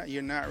that, you're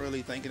not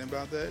really thinking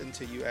about that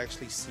until you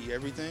actually see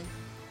everything.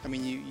 I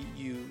mean,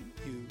 you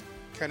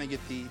kind of get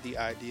the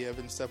idea of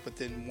it and stuff, but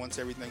then once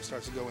everything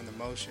starts to go into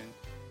motion,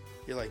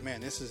 you're like,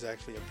 man, this is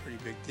actually a pretty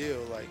big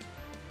deal. Like,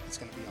 it's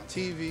going to be on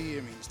TV.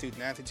 I mean,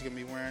 student athletes are going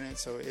to be wearing it,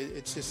 so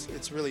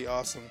it's really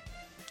awesome.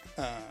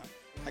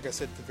 Like I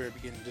said at the very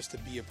beginning, just to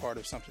be a part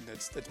of something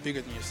that's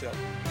bigger than yourself.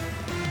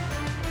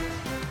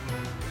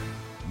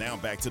 Now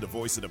back to the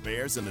voice of the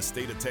Bears and the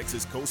State of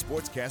Texas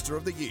Co-Sportscaster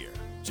of the Year,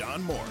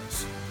 John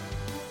Morris.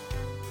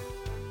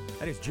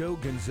 That is Joe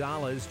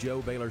Gonzalez,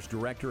 Joe Baylor's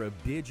Director of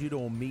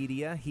Digital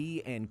Media.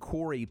 He and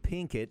Corey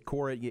Pinkett.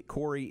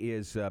 Corey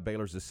is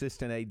Baylor's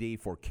Assistant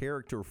AD for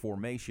Character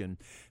Formation.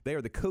 They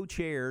are the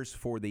co-chairs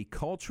for the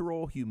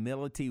Cultural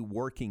Humility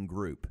Working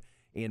Group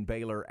in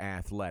Baylor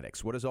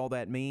Athletics. What does all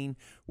that mean?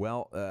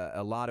 Well,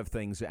 a lot of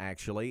things,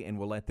 actually, and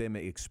we'll let them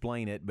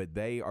explain it, but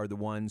they are the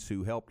ones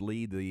who helped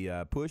lead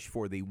the push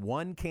for the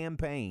One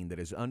campaign that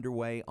is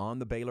underway on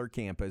the Baylor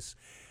campus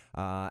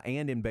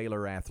and in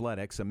Baylor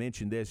Athletics. I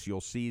mentioned this. You'll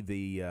see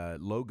the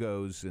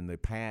logos and the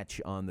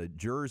patch on the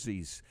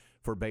jerseys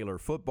for Baylor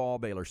football,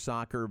 Baylor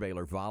soccer,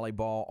 Baylor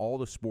volleyball, all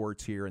the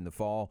sports here in the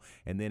fall,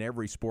 and then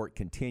every sport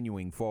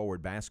continuing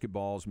forward,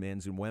 basketballs,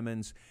 men's and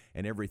women's,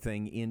 and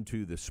everything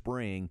into the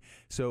spring.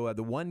 So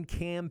the One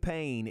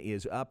campaign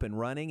is up and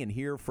running, and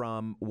here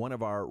from one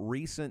of our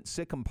recent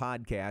Sikkim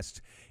podcasts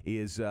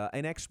is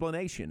an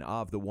explanation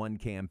of the One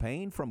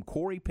campaign from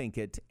Corey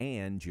Pinkett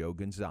and Joe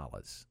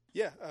Gonzalez.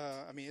 Yeah,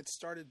 I mean, it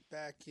started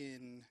back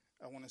in,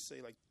 I want to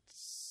say, like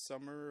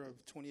summer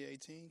of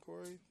 2018,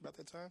 Corey, about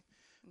that time.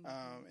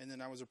 And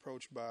then I was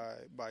approached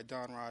by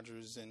Don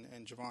Rogers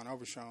and Javon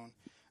Overshone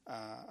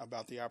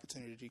about the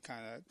opportunity to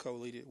kind of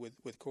co-lead it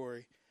with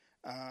Corey.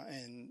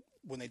 And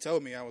when they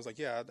told me, I was like,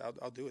 yeah,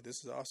 I'll do it.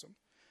 This is awesome.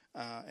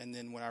 And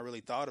then when I really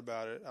thought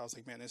about it, I was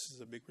like, man, this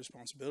is a big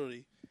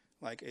responsibility.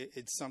 Like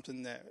it's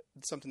something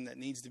that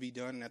needs to be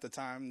done. And at the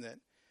time that,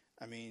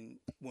 I mean,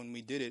 when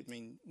we did it, I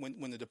mean,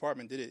 when the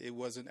department did it, it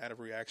wasn't out of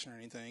reaction or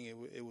anything.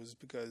 It was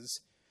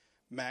because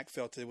Mac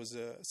felt it was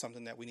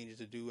something that we needed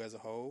to do as a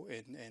whole.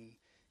 And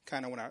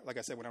kind of when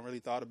I really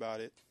thought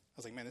about it, I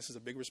was like, man, this is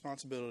a big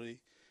responsibility.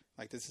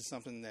 Like this is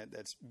something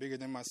that's bigger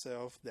than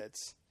myself.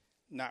 That's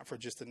not for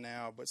just the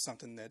now, but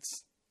something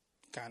that's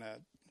kind of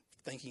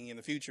thinking in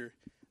the future.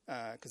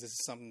 Because this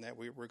is something that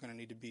we're going to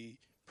need to be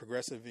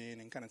progressive in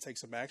and kind of take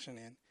some action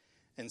in.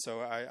 And so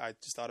I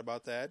just thought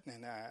about that,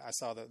 and I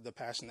saw the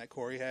passion that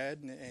Corey had,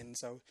 and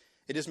so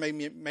it just made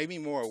me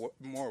more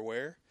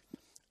aware.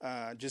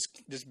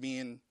 Just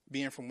being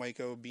from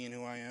Waco, being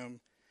who I am,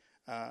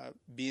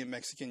 being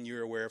Mexican,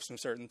 you're aware of some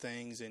certain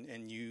things,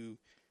 and you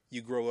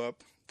grow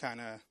up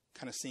kind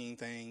of seeing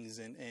things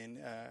and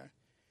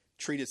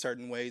treated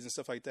certain ways and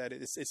stuff like that.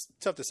 It's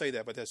tough to say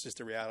that, but that's just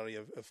the reality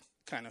of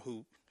kind of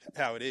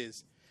how it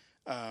is.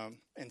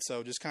 And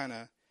so just kind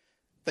of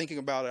thinking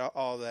about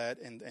all that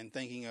and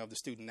thinking of the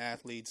student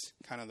athletes,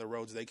 kind of the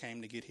roads they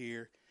came to get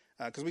here,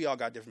 because we all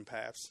got different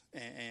paths,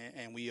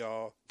 and we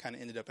all kind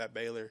of ended up at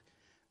Baylor,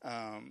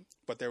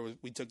 but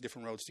we took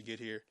different roads to get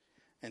here.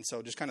 And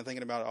so just kind of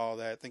thinking about all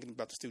that, thinking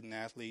about the student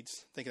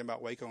athletes, thinking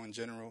about Waco in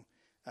general,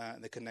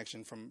 the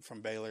connection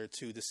from Baylor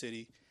to the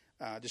city,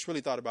 just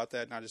really thought about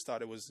that, and I just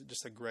thought it was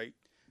just a great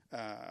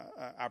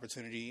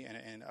opportunity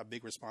and a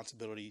big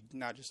responsibility,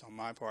 not just on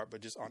my part,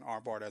 but just on our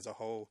part as a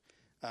whole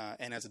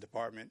and as a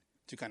department,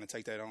 to kind of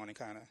take that on and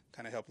kind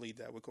of help lead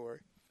that with Corey.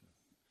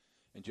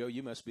 And Joe,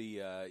 you must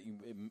be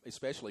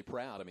especially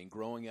proud. I mean,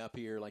 growing up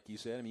here, like you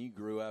said, I mean, you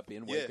grew up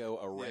in Waco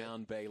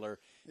around Baylor,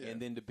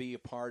 and then to be a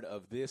part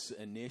of this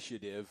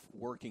initiative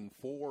working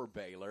for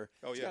Baylor,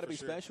 it's got to be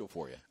special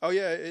for you. Oh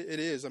yeah, it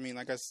is. I mean,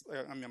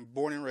 I'm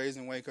born and raised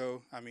in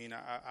Waco. I mean,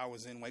 I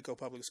was in Waco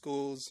Public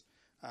Schools.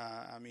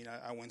 I mean,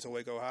 I went to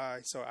Waco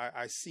High, so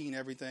I seen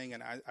everything,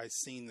 and I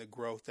seen the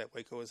growth that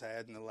Waco has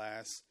had in the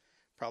last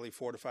probably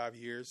 4 to 5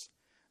 years.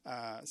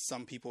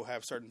 Some people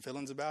have certain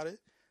feelings about it,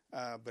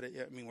 But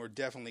I mean, we're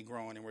definitely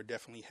growing, and we're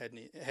definitely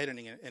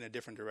heading in a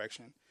different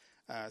direction.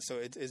 So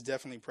it's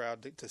definitely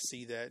proud to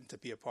see that and to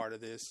be a part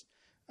of this.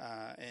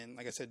 And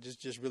like I said,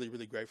 just really,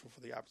 really grateful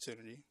for the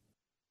opportunity.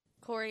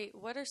 Corey,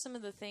 what are some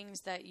of the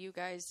things that you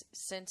guys,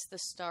 since the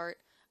start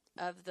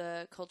of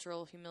the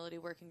Cultural Humility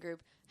Working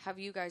Group, have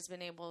you guys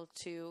been able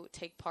to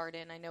take part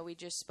in? I know we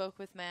just spoke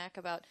with Mac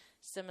about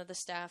some of the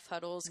staff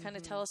huddles. Kind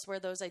of tell us where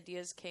those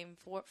ideas came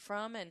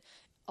from, and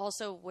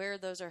also where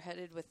those are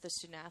headed with the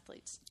student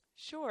athletes.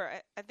 Sure.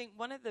 I think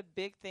one of the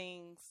big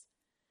things,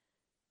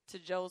 to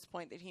Joe's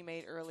point that he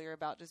made earlier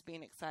about just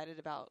being excited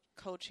about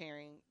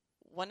co-chairing,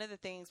 one of the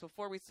things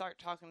before we start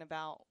talking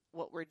about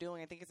what we're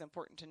doing, I think it's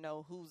important to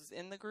know who's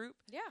in the group.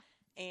 Yeah.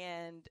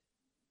 And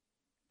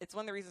it's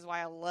one of the reasons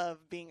why I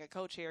love being a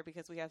co-chair,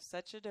 because we have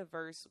such a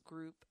diverse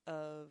group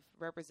of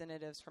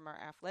representatives from our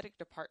athletic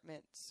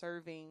department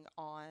serving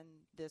on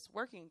this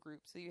working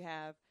group. So you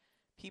have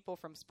people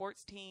from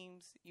sports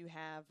teams, you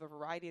have a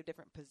variety of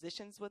different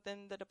positions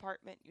within the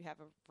department, you have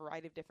a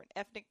variety of different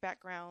ethnic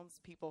backgrounds,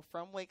 people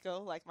from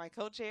Waco, like my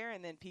co-chair,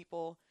 and then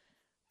people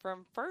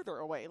from further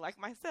away, like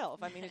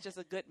myself. I mean, it's just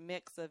a good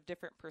mix of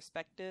different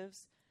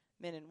perspectives,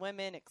 men and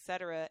women,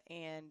 etc.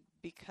 And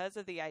because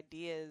of the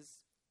ideas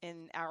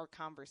in our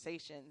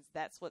conversations,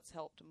 that's what's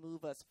helped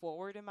move us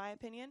forward, in my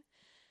opinion.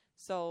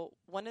 So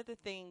one of the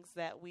things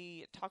that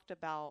we talked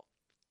about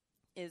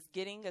is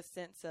getting a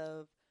sense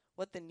of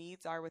what the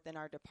needs are within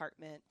our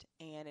department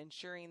and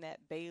ensuring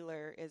that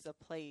Baylor is a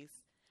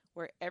place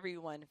where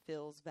everyone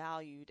feels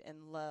valued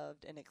and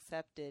loved and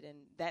accepted. And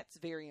that's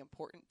very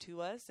important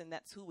to us, and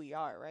that's who we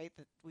are, right?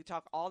 We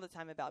talk all the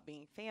time about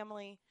being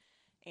family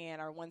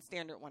and our one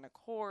standard, one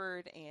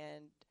accord,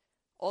 and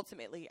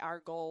ultimately our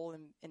goal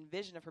and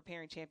vision of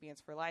preparing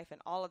champions for life.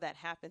 And all of that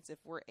happens if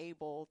we're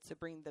able to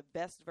bring the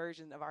best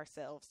version of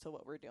ourselves to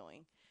what we're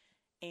doing.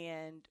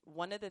 And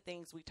one of the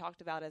things we talked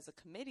about as a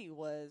committee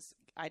was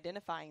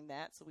identifying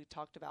that. So we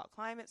talked about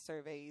climate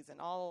surveys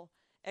and all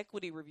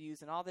equity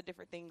reviews and all the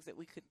different things that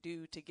we could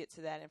do to get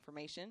to that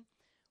information.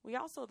 We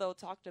also, though,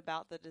 talked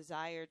about the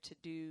desire to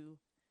do,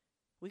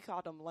 we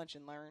called them lunch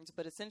and learns,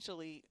 but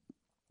essentially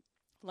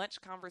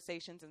lunch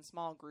conversations in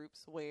small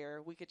groups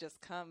where we could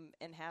just come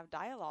and have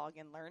dialogue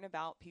and learn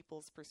about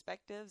people's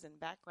perspectives and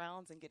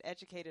backgrounds and get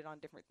educated on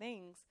different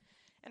things.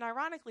 And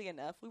ironically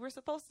enough, we were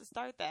supposed to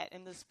start that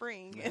in the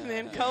spring, and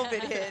then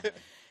COVID hit,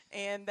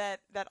 and that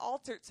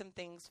altered some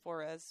things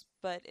for us,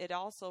 but it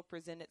also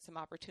presented some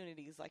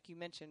opportunities, like you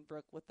mentioned,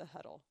 Brooke, with the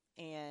huddle.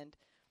 And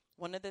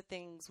one of the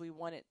things we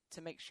wanted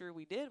to make sure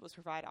we did was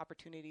provide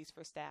opportunities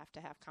for staff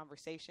to have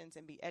conversations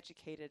and be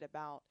educated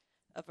about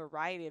a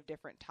variety of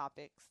different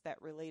topics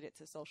that related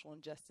to social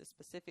injustice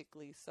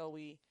specifically. So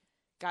we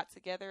got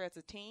together as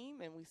a team,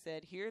 and we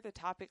said, here are the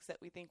topics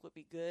that we think would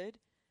be good.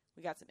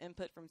 We got some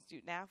input from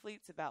student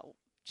athletes about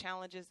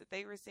challenges that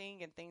they were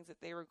seeing and things that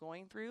they were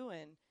going through,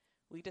 and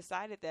we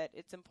decided that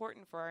it's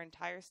important for our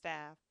entire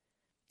staff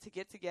to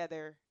get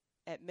together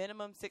at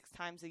minimum 6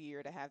 times a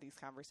year to have these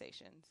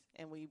conversations.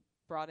 And we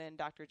brought in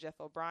Dr. Jeff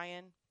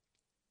O'Brien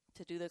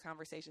to do the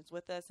conversations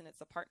with us, and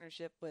it's a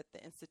partnership with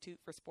the Institute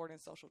for Sport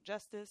and Social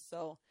Justice.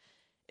 So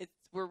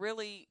we're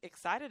really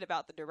excited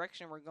about the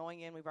direction we're going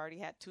in. We've already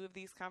had 2 of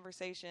these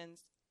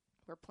conversations.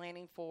 We're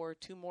planning for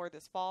 2 more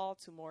this fall,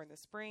 2 more in the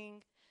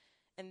spring.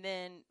 And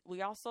then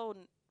we also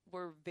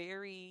were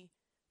very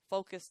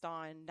focused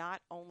on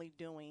not only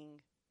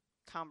doing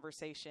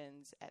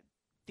conversations at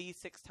these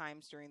 6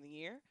 times during the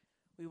year.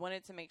 We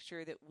wanted to make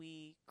sure that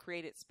we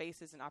created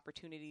spaces and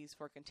opportunities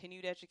for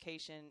continued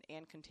education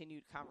and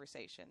continued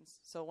conversations.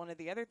 So one of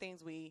the other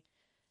things we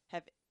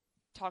have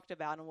talked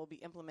about and will be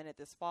implemented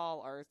this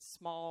fall are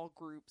small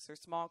groups or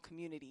small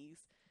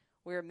communities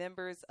where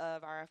members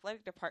of our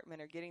athletic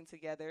department are getting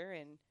together,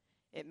 and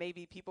it may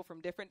be people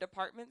from different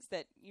departments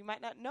that you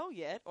might not know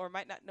yet or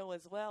might not know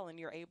as well, and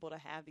you're able to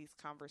have these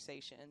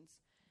conversations.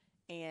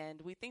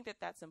 And we think that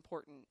that's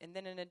important. And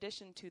then in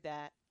addition to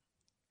that,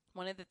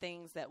 one of the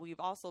things that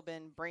we've also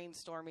been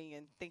brainstorming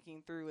and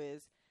thinking through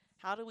is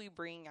how do we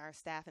bring our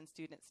staff and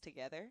students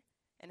together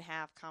and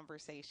have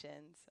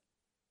conversations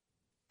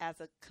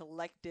as a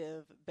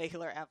collective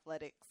Baylor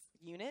athletics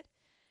unit.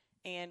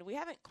 And we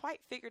haven't quite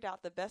figured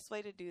out the best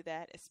way to do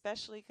that,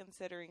 especially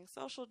considering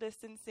social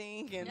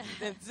distancing and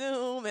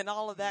Zoom and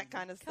all of that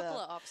kind of stuff.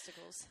 Couple of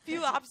obstacles.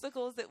 Few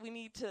obstacles that we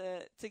need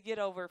to get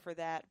over for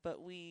that,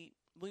 but we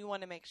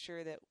want to make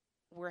sure that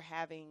we're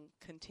having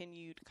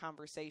continued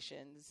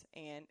conversations,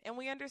 and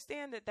we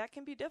understand that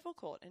can be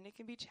difficult, and it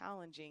can be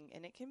challenging,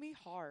 and it can be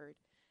hard,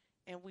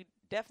 and we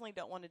definitely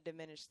don't want to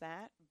diminish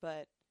that,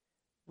 but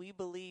we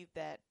believe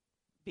that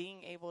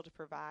being able to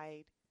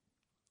provide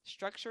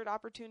structured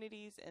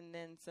opportunities and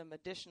then some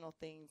additional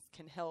things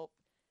can help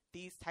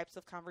these types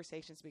of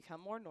conversations become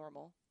more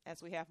normal.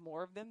 As we have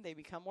more of them, they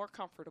become more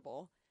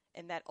comfortable,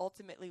 and that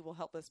ultimately will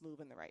help us move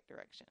in the right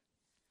direction.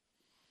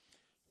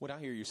 What I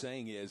hear you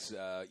saying is,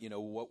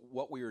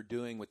 what we are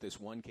doing with this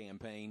one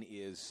campaign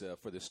is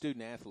for the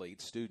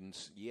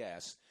students,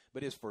 yes,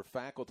 but is for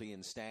faculty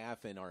and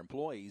staff and our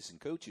employees and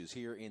coaches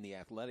here in the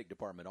athletic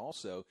department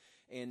also.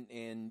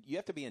 And you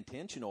have to be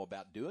intentional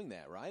about doing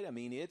that, right? I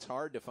mean, it's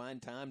hard to find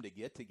time to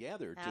get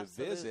together to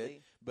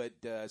visit, but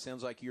it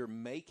sounds like you're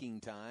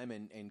making time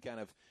and kind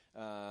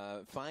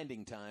of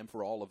finding time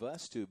for all of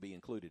us to be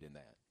included in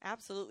that.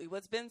 Absolutely.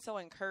 What's been so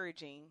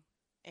encouraging,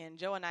 and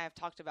Joe and I have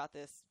talked about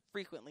this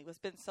frequently, what's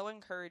been so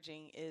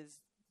encouraging is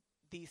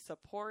the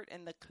support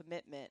and the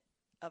commitment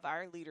of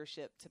our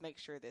leadership to make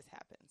sure this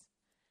happens.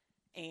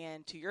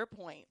 And to your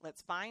point,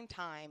 let's find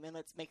time and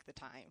let's make the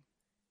time.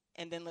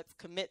 And then let's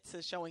commit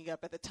to showing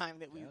up at the time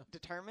that we've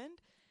determined.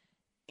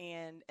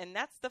 And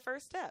that's the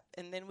first step.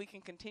 And then we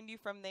can continue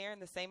from there,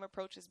 and the same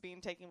approach is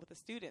being taken with the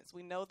students.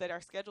 We know that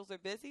our schedules are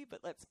busy, but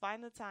let's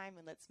find the time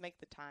and let's make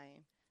the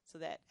time so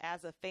that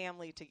as a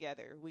family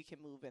together, we can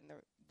move in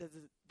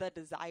the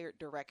desired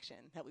direction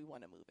that we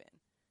want to move in.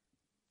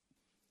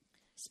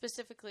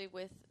 Specifically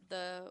with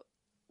the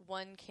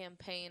one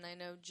campaign, I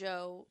know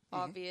Joe,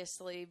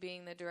 obviously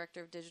being the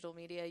director of digital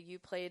media, you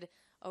played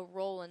a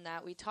role in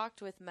that. We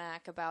talked with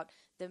Mac about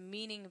the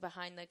meaning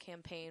behind the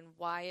campaign,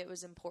 why it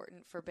was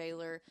important for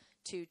Baylor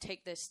to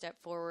take this step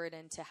forward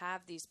and to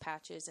have these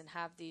patches and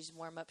have these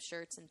warm-up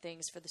shirts and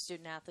things for the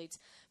student athletes.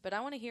 But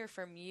I want to hear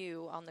from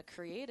you on the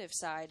creative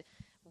side.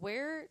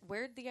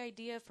 Where'd the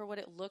idea for what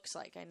it looks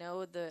like? I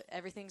know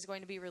everything's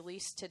going to be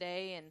released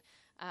today, and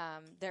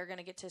they're going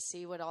to get to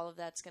see what all of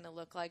that's going to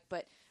look like.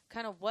 But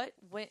kind of what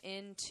went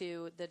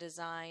into the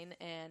design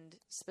and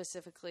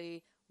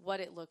specifically what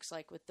it looks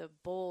like with the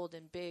bold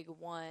and big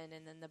one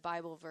and then the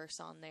Bible verse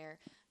on there.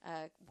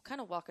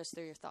 Kind of walk us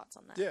through your thoughts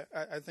on that.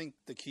 Yeah, I think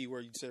the key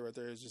word you'd say right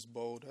there is just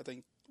bold. I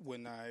think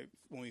when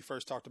we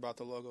first talked about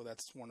the logo,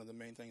 that's one of the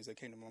main things that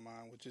came to my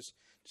mind, which is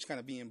just kind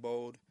of being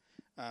bold.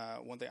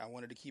 One thing, I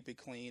wanted to keep it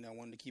clean. I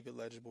wanted to keep it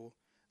legible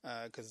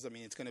because,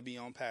 it's going to be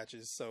on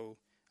patches. So,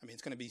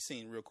 it's going to be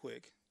seen real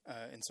quick.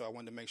 And so I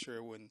wanted to make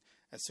sure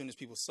as soon as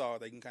people saw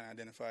it, they can kind of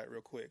identify it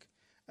real quick.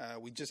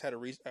 We just had a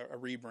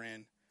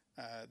rebrand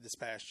this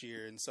past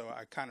year, and so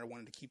I kind of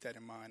wanted to keep that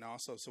in mind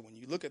also. So when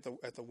you look at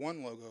the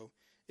one logo,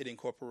 it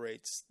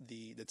incorporates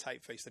the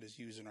typeface that is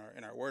used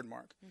in our word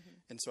mark. Mm-hmm.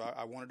 And so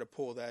I wanted to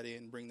pull that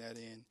in, bring that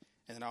in,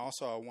 and then I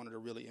wanted to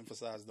really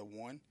emphasize the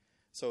one.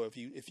 So if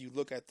you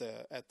look at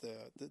the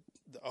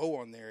O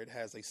on there, it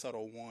has a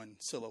subtle one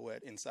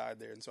silhouette inside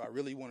there, and so I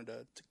really wanted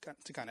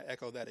to kind of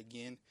echo that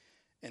again.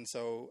 And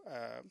so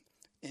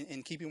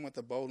in keeping with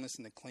the boldness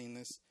and the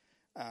cleanness,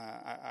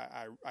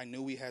 I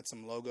knew we had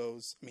some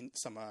logos,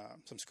 some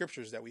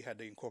scriptures that we had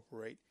to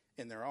incorporate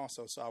in there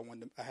also. So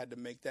I had to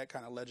make that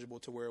kind of legible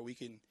to where we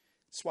can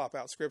swap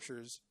out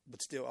scriptures,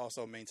 but still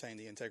also maintain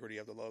the integrity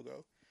of the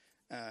logo.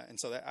 And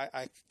so that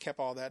I kept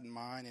all that in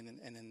mind.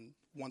 And then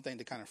one thing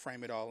to kind of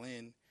frame it all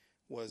in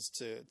was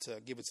to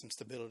give it some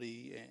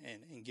stability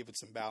and give it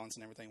some balance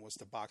and everything, was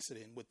to box it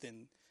in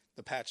within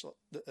the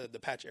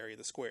patch area,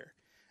 the square.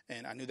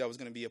 And I knew that was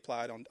going to be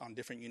applied on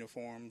different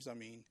uniforms.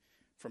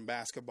 From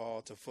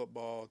basketball to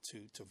football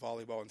to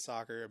volleyball and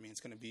soccer. It's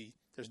going to be,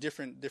 there's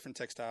different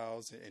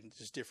textiles and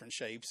just different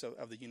shapes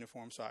of the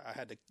uniform. So I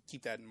had to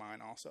keep that in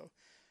mind also.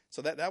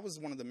 So that was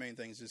one of the main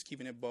things, just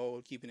keeping it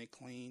bold, keeping it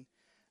clean,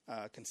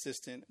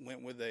 consistent.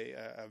 Went with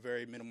a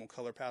very minimal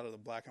color palette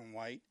of black and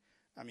white.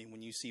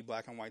 When you see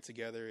black and white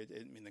together,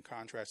 the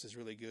contrast is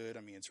really good.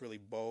 It's really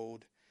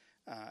bold.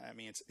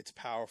 It's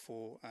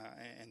powerful.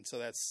 And so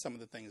that's some of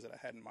the things that I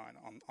had in mind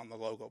on the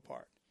logo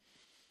part.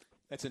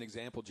 That's an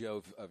example,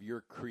 Joe, of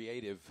your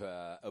creative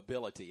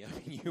ability.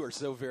 You are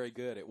so very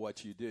good at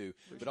what you do.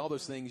 But all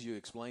those things you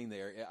explained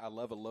there, I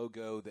love a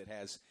logo that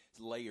has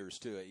layers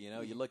to it.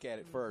 You look at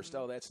it first,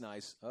 oh, that's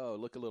nice. Oh,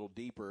 look a little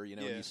deeper,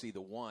 and you see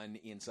the one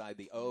inside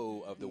the O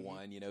of the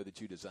one,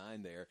 that you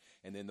designed there,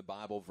 and then the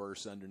Bible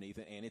verse underneath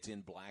it, and it's in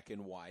black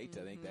and white.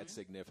 I think that's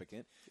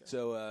significant. Yeah.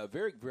 So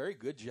very, very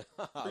good job.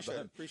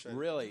 Appreciate it.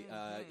 Really.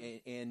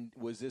 And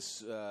was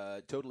this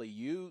totally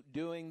you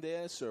doing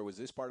this, or was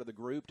this part of the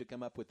group to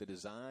come up with the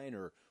design,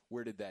 or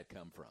where did that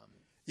come from?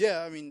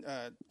 Yeah,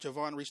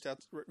 Javon reached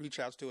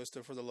out to us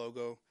for the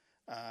logo.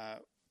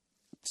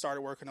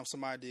 Started working on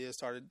some ideas,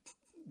 started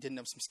getting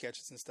up some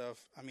sketches and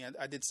stuff.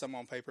 I did some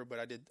on paper, but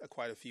I did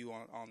quite a few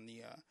on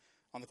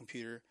the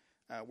computer.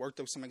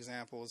 Worked up some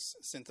examples,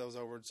 sent those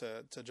over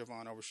to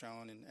Javon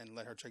Overshone and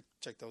let her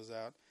check those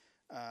out.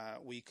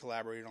 We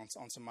collaborated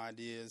on some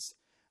ideas,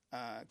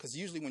 because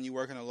usually when you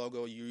work on a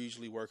logo, you're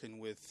usually working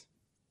with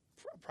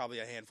probably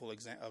a handful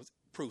of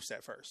proofs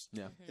at first.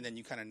 Yeah. And then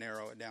you kind of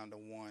narrow it down to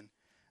one.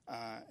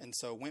 And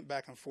so went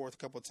back and forth a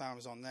couple of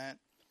times on that,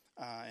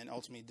 and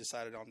ultimately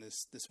decided on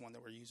this one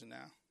that we're using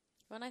now.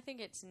 Well, and I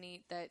think it's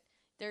neat that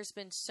there's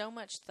been so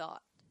much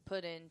thought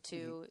put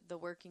into the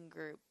working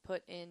group,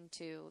 put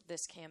into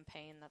this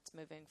campaign that's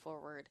moving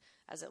forward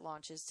as it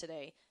launches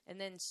today. And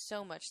then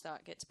so much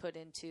thought gets put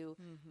into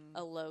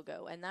a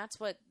logo. And that's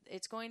what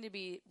it's going to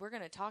be. We're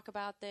going to talk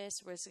about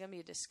this. It's going to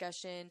be a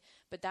discussion.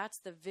 But that's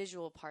the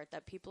visual part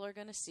that people are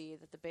going to see,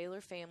 that the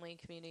Baylor family and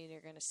community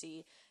are going to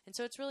see. And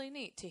so it's really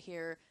neat to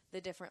hear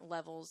the different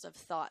levels of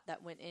thought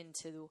that went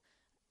into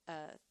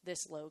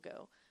this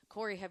logo.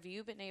 Corey, have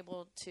you been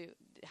able to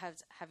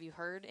have you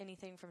heard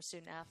anything from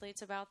student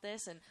athletes about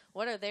this, and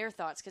what are their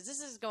thoughts? Because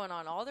this is going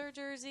on all their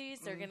jerseys.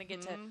 They're going to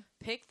get to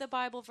pick the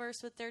Bible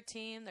verse with their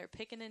team. They're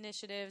picking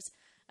initiatives.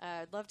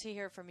 I'd love to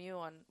hear from you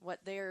on what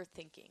they're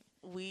thinking.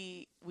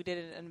 We did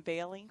an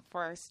unveiling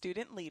for our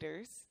student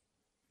leaders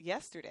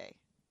yesterday.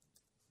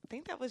 I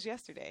think that was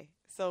yesterday.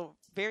 So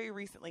very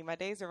recently, my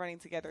days are running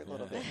together a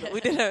little bit. But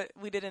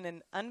we did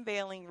an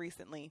unveiling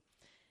recently.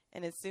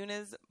 And as soon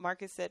as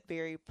Marcus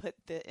Setberry put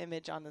the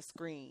image on the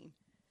screen,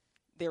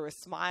 there were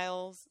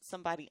smiles.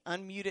 Somebody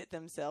unmuted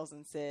themselves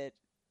and said,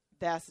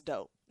 "That's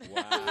dope."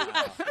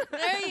 Wow.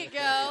 There you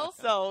go.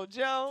 So,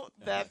 Joe,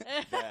 that's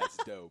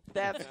dope.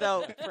 That's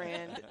dope,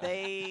 friend.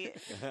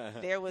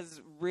 There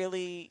was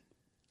really,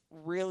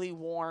 really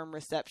warm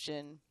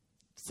reception.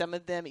 Some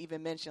of them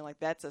even mentioned, like,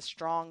 that's a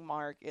strong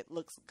mark. It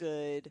looks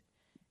good.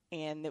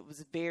 And it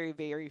was a very,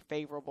 very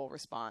favorable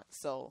response.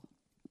 So,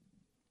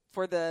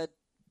 for the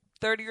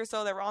 30 or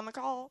so that were on the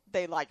call,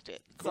 they liked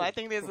it. Cool. So I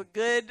think there's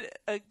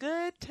a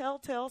good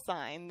telltale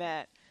sign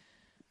that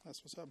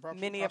that's what's up.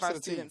 Many of our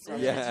students are.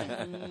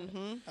 Yeah.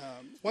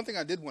 One thing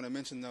I did want to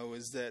mention though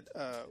is that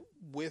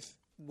with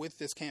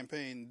this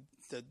campaign,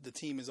 the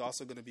team is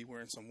also going to be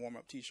wearing some warm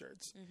up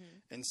T-shirts,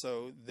 and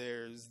so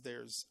there's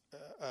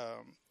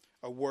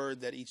a word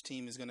that each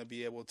team is going to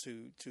be able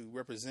to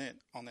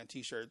represent on that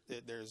T-shirt.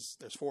 There's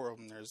 4 of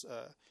them. There's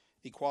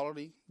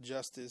equality,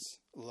 justice,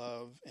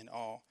 love, and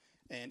all.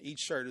 And each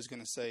shirt is going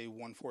to say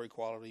one for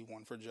equality,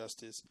 one for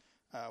justice,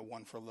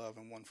 one for love,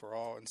 and one for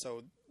all. And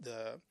so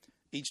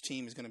each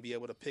team is going to be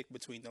able to pick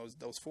between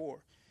those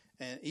 4.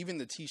 And even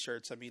the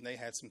T-shirts, I mean, they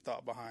had some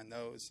thought behind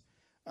those.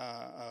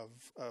 Of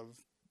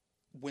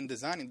when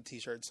designing the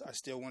T-shirts, I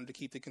still wanted to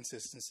keep the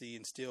consistency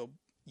and still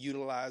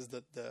utilize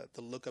the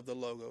look of the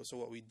logo. So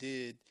what we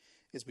did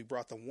is we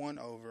brought the 1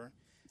 over,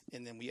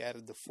 and then we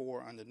added the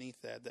 4 underneath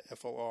that, the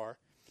FOR.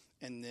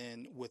 And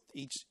then with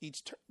each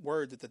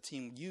word that the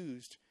team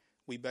used,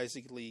 we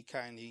basically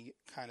kind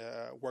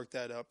of work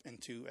that up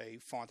into a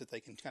font that they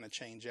can kind of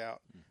change out,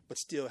 but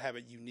still have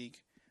it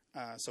unique.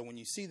 So when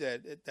you see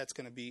that, that's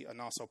going to be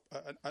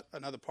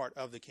another part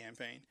of the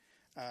campaign.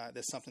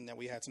 That's something that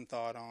we had some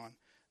thought on.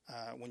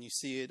 When you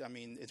see it, I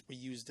mean, we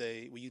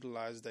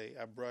utilized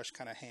a brush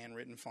kind of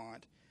handwritten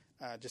font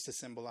just to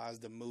symbolize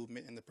the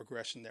movement and the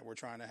progression that we're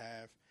trying to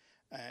have.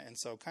 And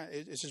so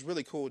it's just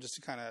really cool just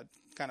to kind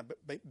of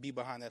be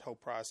behind that whole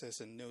process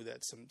and know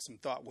that some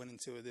thought went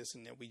into this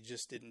and that we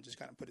just didn't just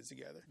kind of put it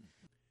together.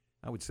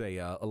 I would say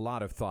a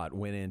lot of thought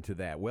went into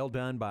that. Well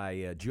done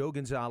by Joe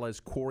Gonzalez,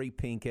 Corey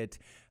Pinkett.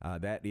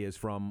 That is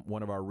from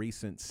one of our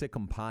recent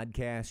Sikkim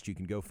podcasts. You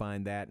can go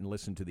find that and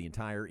listen to the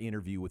entire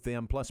interview with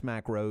them, plus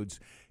Mack Rhoades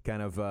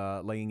kind of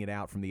laying it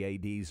out from the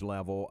AD's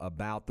level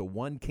about the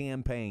one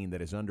campaign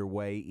that is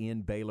underway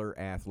in Baylor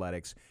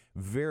athletics.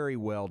 Very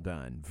well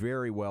done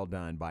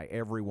by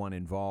everyone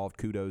involved.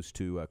 Kudos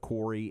to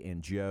Corey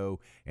and Joe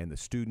and the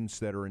students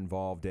that are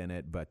involved in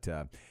it. But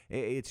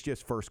it's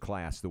just first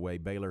class the way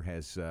Baylor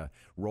has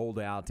rolled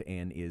out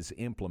and is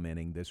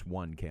implementing this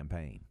one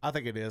campaign. I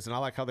think it is, and I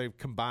like how they've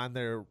combined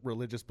their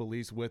religious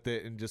beliefs with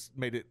it and just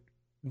made it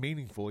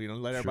meaningful,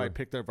 let everybody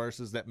pick their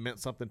verses that meant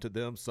something to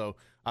them. So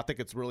I think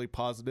it's really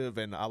positive,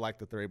 and I like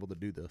that they're able to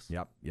do this.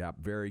 Yep,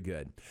 very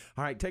good.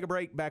 All right, take a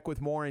break. Back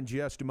with more in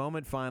just a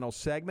moment. Final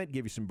segment,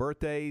 give you some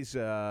birthdays,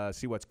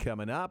 see what's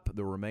coming up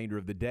the remainder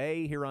of the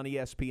day here on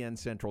ESPN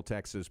Central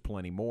Texas,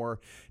 plenty more.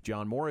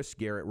 John Morris,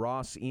 Garrett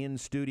Ross in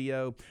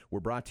studio.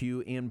 We're brought to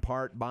you in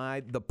part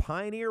by the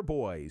Pioneer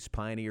Boys,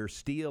 Pioneer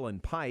Steel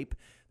and Pipe.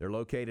 They're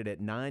located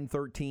at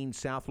 913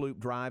 South Loop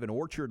Drive and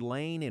Orchard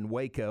Lane in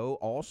Waco,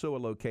 also a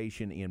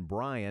location in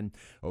Bryan.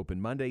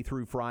 Open Monday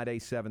through Friday,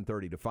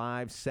 7:30 to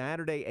 5,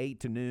 Saturday 8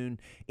 to noon,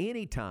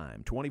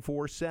 anytime,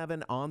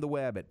 24/7 on the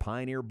web at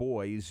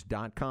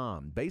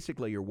pioneerboys.com.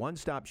 Basically, your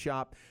one-stop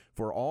shop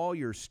for all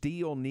your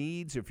steel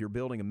needs. If you're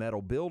building a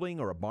metal building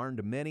or a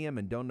barn-dominium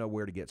and don't know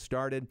where to get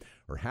started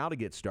or how to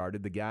get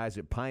started, the guys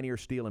at Pioneer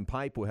Steel and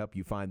Pipe will help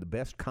you find the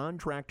best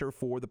contractor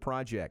for the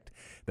project.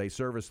 They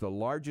service the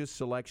largest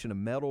selection of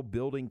metal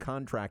building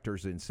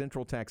contractors in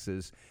Central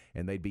Texas,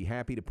 and they'd be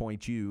happy to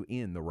point you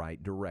in the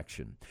right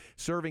direction.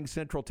 Serving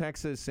Central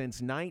Texas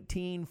since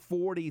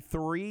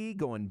 1943,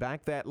 going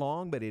back that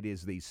long, but it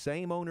is the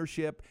same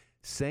ownership,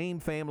 same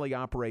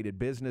family-operated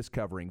business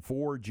covering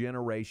 4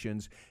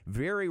 generations.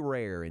 Very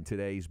rare in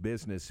today's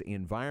business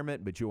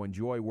environment, but you'll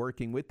enjoy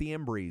working with the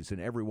Embreys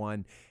and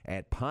everyone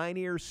at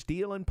Pioneer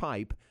Steel and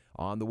Pipe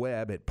on the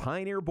web at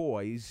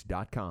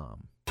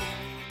pioneerboys.com.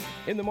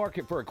 In the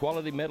market for a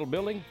quality metal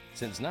building?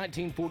 Since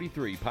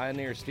 1943,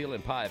 Pioneer Steel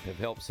and Pipe have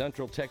helped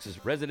Central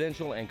Texas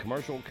residential and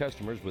commercial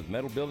customers with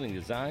metal building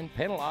design,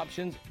 panel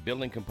options,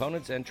 building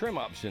components, and trim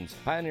options.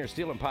 Pioneer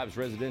Steel and Pipe's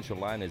residential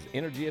line is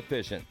energy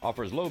efficient,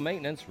 offers low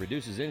maintenance,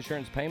 reduces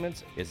insurance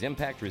payments, is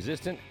impact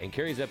resistant, and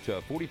carries up to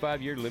a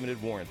 45-year limited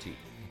warranty.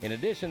 In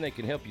addition, they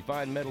can help you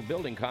find metal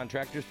building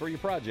contractors for your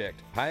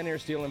project. Pioneer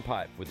Steel and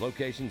Pipe, with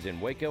locations in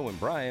Waco and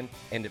Bryan,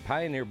 and at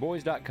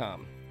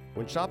pioneerboys.com.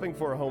 When shopping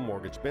for a home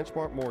mortgage,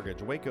 Benchmark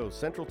Mortgage, Waco,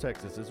 Central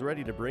Texas is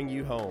ready to bring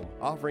you home,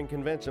 offering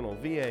conventional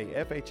VA,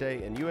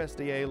 FHA, and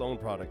USDA loan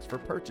products for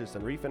purchase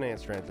and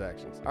refinance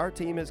transactions. Our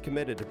team is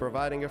committed to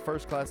providing a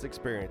first-class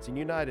experience and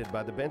united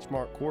by the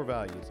Benchmark core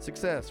values: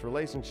 success,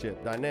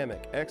 relationship,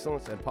 dynamic,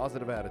 excellence, and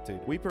positive attitude.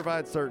 We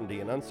provide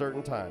certainty in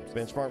uncertain times.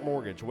 Benchmark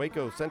Mortgage,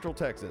 Waco, Central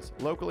Texas,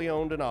 locally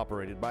owned and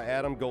operated by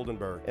Adam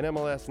Goldenberg,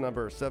 NMLS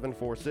number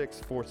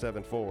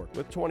 746474,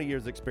 with 20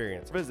 years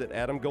experience. Visit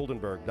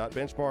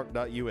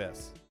adamgoldenberg.benchmark.us.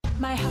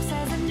 My house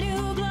has a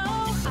new glow.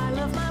 I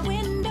love my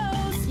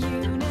windows.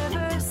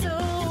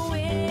 Universal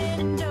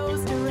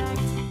Windows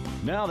Direct.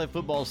 Now that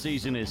football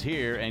season is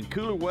here and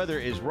cooler weather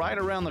is right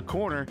around the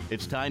corner,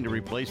 it's time to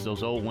replace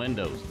those old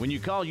windows. When you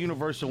call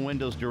Universal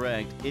Windows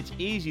Direct, it's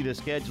easy to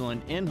schedule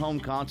an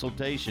in-home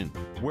consultation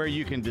where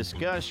you can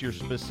discuss your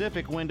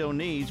specific window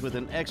needs with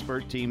an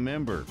expert team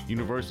member.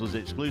 Universal's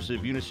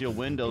exclusive Uniseal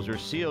windows are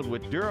sealed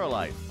with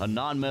Duralife, a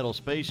non-metal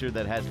spacer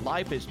that has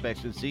life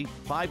expectancy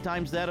 5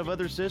 times that of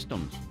other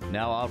systems.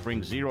 Now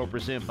offering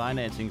 0%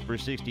 financing for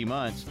 60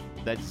 months.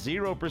 That's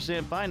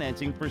 0%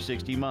 financing for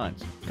 60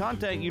 months.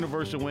 Contact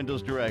Universal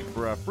Windows Direct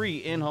for a free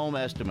in-home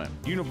estimate.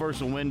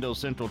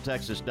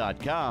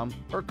 UniversalWindowsCentralTexas.com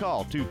or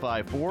call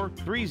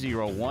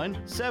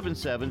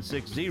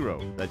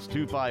 254-301-7760. That's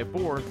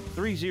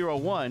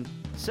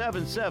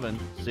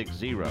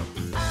 254-301-7760.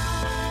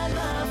 I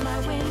love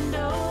my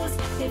windows.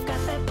 They've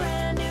got that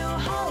brand new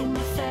home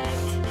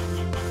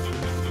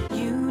effect.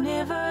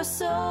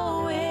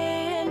 Universal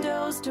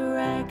Windows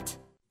Direct.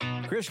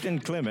 Kristen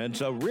Clements,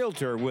 a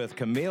realtor with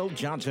Camille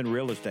Johnson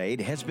Real Estate,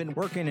 has been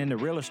working in the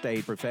real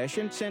estate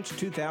profession since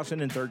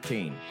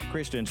 2013.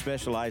 Kristen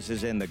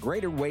specializes in the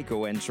greater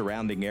Waco and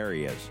surrounding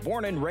areas.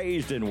 Born and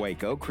raised in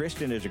Waco,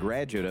 Kristen is a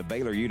graduate of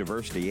Baylor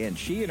University, and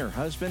she and her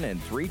husband and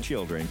 3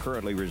 children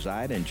currently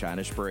reside in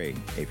China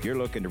Spring. If you're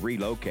looking to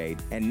relocate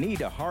and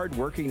need a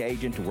hard-working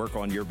agent to work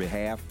on your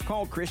behalf,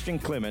 call Kristen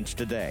Clements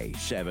today,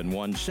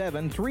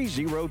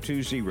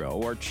 717-3020,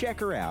 or check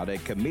her out at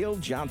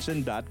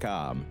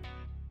CamilleJohnson.com.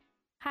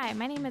 Hi,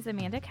 my name is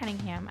Amanda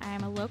Cunningham. I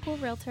am a local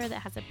realtor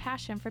that has a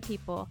passion for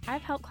people.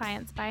 I've helped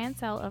clients buy and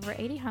sell over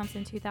 80 homes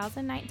in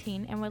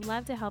 2019 and would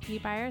love to help you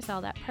buy or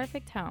sell that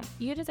perfect home.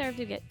 You deserve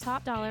to get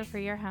top dollar for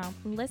your home.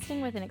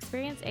 Listing with an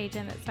experienced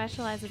agent that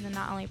specializes in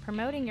not only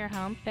promoting your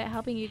home, but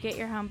helping you get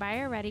your home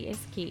buyer ready is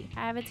key.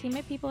 I have a team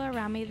of people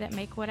around me that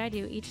make what I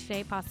do each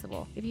day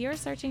possible. If you're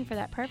searching for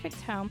that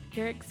perfect home,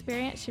 your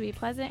experience should be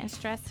pleasant and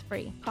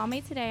stress-free. Call me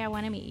today. I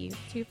want to meet you.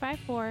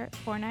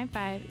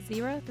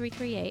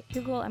 254-495-0338.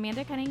 Google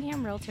Amanda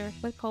Cunningham Realtor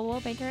with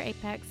Coldwell Banker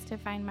Apex to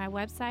find my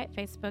website,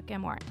 Facebook,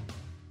 and more.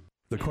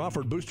 The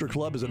Crawford Booster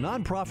Club is a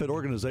nonprofit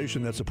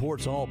organization that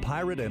supports all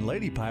Pirate and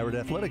Lady Pirate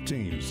athletic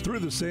teams. Through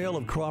the sale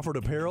of Crawford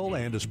apparel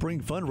and a spring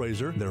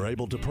fundraiser, they're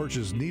able to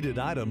purchase needed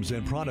items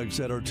and products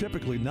that are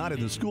typically not in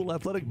the school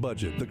athletic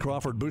budget. The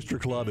Crawford Booster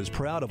Club is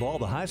proud of all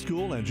the high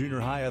school and junior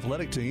high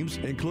athletic teams,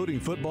 including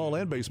football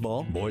and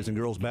baseball, boys and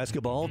girls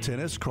basketball,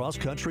 tennis, cross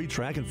country,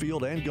 track and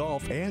field, and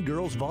golf, and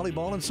girls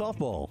volleyball and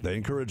softball. They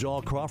encourage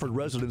all Crawford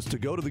residents to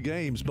go to the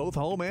games, both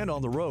home and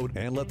on the road,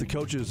 and let the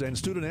coaches and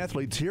student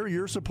athletes hear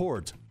your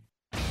support.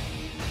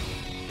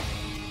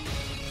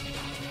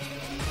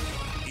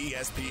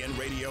 ESPN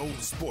Radio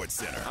Sports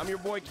Center. I'm your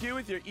boy Q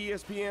with your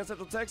ESPN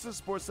Central Texas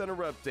Sports Center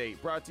update,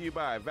 brought to you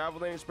by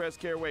Valvoline Express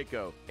Care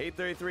Waco,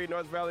 833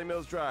 North Valley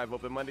Mills Drive,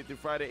 open Monday through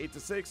Friday 8 to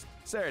 6,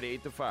 Saturday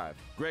 8 to 5.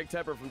 Greg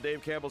Tepper from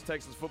Dave Campbell's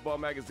Texas Football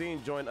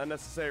Magazine joined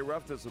Unnecessary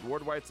Roughness with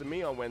Ward Whites and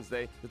me on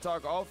Wednesday to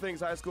talk all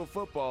things high school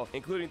football,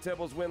 including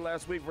Temple's win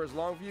last week versus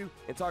Longview,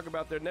 and talk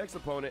about their next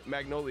opponent,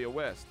 Magnolia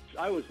West.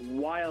 I was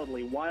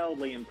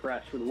wildly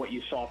impressed with what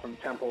you saw from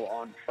Temple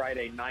on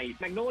Friday night.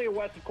 Magnolia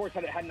West, of course,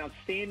 had an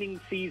outstanding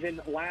season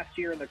last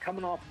year, and they're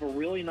coming off of a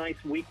really nice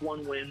Week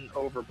 1 win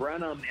over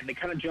Brenham, and they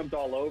kind of jumped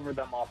all over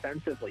them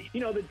offensively. You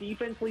know, the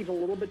defense leaves a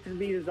little bit to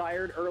be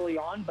desired early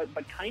on, but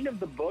kind of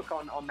the book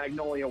on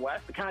Magnolia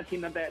West, the kind of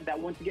team that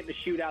wants to get in a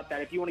shootout,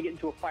 that if you want to get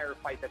into a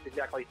firefight, that's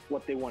exactly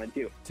what they want to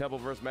do. Temple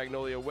versus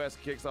Magnolia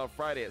West kicks off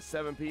Friday at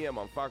 7 p.m.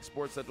 on Fox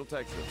Sports Central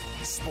Texas.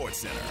 Sports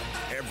Center,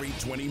 every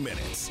 20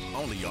 minutes,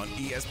 only on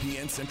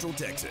ESPN Central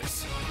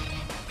Texas.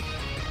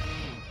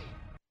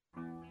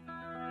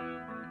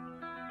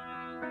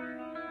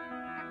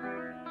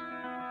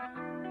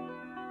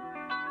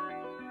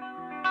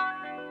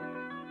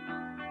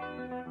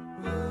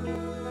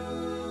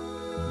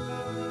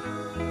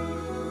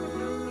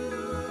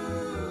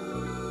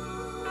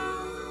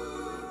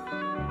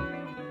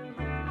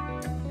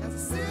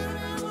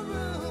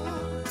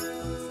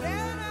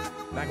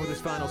 Back with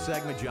this final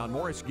segment, John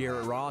Morris,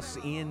 Garrett Ross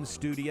in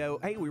studio.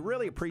 Hey, we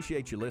really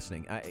appreciate you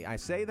listening. I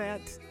say that,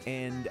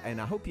 and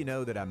I hope you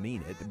know that I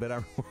mean it,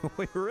 but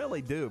we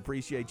really do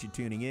appreciate you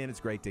tuning in. It's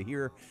great to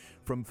hear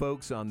from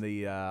folks on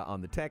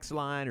the text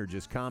line or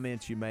just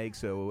comments you make,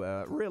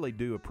 so really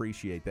do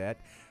appreciate that.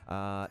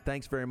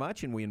 Thanks very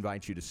much, and we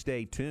invite you to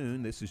stay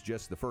tuned. This is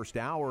just the first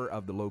hour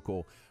of the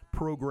local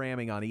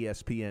programming on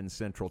ESPN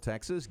Central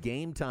Texas.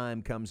 Game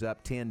time comes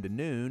up 10 to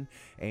noon.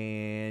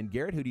 And,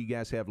 Garrett, who do you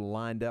guys have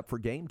lined up for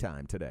game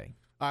time today?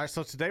 All right,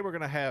 so today we're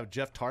going to have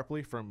Jeff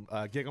Tarpley from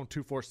Gig 'em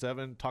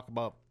 247 talk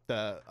about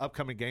the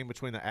upcoming game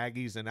between the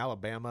Aggies and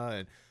Alabama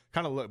and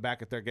kind of look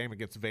back at their game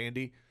against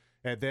Vandy.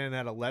 And then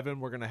at 11,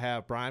 we're going to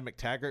have Brian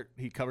McTaggart.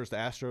 He covers the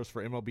Astros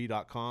for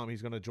MLB.com.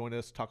 He's going to join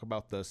us, talk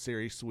about the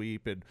series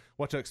sweep and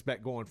what to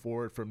expect going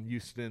forward from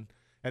Houston.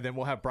 And then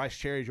we'll have Bryce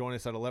Cherry join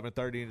us at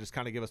 11:30 and just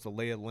kind of give us the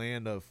lay of the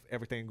land of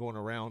everything going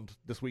around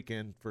this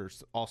weekend for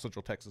all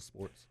Central Texas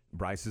sports.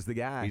 Bryce is the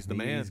guy. He's the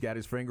man. He's got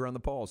his finger on the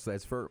pulse.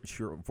 That's for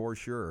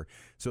sure.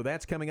 So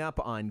that's coming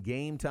up on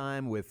Game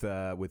Time with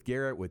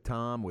Garrett, with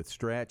Tom, with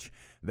Stretch.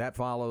 That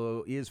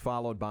is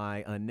followed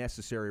by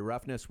Unnecessary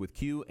Roughness with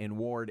Q and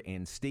Ward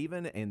and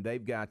Steven. And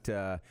they've got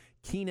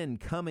Keenan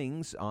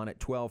Cummings on at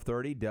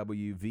 12:30,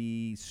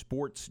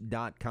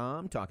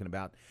 WVSports.com, talking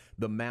about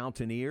the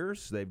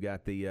Mountaineers. They've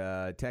got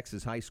the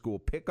Texas High School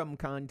Pick'em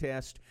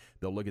contest.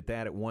 They'll look at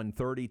that at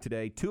 1:30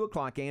 today. 2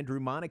 o'clock, Andrew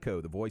Monaco,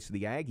 the voice of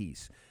the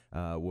Aggies,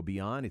 will be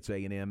on. It's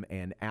A&M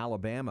and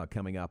Alabama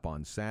coming up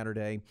on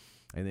Saturday.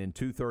 And then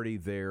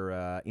 2:30, their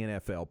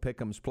NFL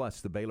Pick'ems,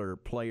 plus the Baylor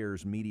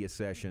Players Media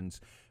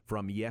Sessions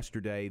from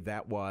yesterday.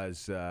 That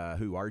was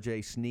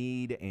R.J.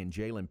 Sneed and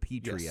Jalen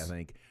Petrie, Yes. I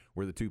think,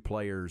 were the two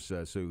players,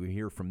 so we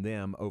hear from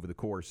them over the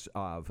course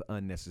of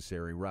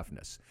Unnecessary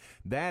Roughness.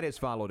 That is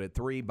followed at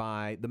 3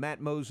 by The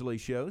Matt Mosley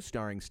Show,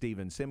 starring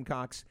Stephen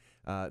Simcox,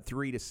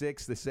 3 to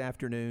 6 this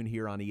afternoon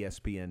here on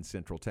ESPN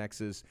Central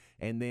Texas.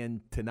 And then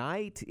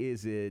tonight,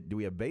 do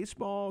we have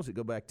baseball? Does it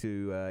go back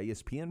to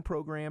ESPN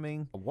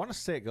programming? I want to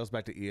say it goes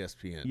back to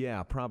ESPN.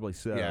 Yeah, probably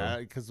so. Yeah,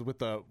 because with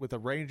the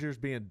Rangers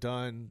being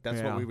done, that's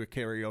Yeah. what we would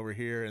carry over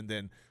here. And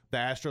then the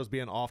Astros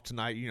being off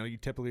tonight, you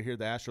typically hear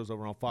the Astros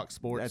over on Fox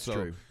Sports. That's so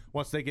true.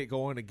 Once they get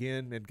going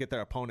again and get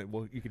their opponent,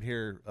 you can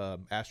hear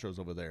Astros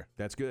over there.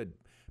 That's good.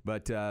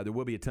 But there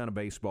will be a ton of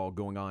baseball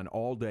going on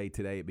all day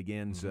today. It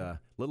begins a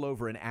little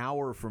over an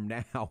hour from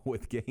now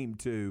with Game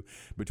 2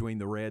 between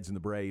the Reds and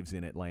the Braves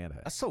in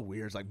Atlanta. That's so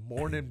weird. It's like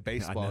morning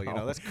baseball. I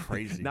know. That's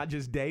crazy. Not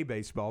just day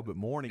baseball, but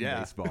morning Yeah.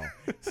 baseball.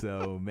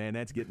 So, man,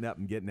 that's getting up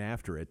and getting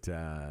after it.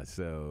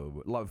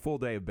 So, full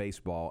day of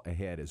baseball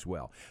ahead as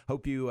well.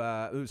 Hope you.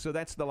 So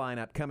that's the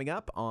lineup coming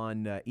up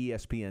on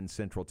ESPN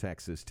Central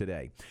Texas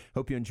today.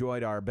 Hope you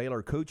enjoyed our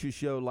Baylor Coaches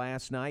Show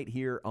last night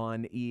here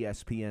on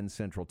ESPN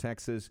Central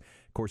Texas.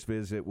 Of course,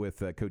 visit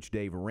with Coach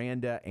Dave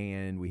Aranda,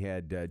 and we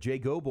had Jay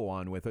Goebel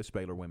on with us,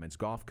 Baylor women's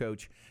golf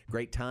coach.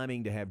 Great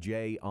timing to have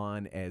Jay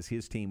on as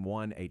his team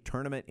won a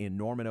tournament in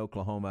Norman,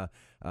 Oklahoma,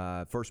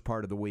 first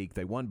part of the week.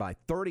 They won by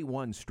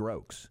 31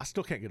 strokes. I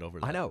still can't get over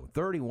that. I know,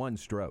 31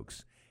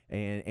 strokes.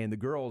 And the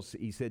girls,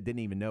 he said, didn't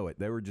even know it.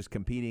 They were just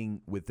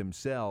competing with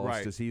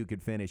themselves to see who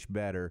could finish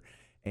better.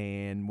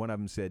 And one of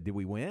them said, "Did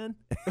we win?"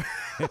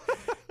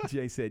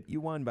 Jay said,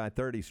 "You won by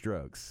 30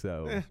 strokes."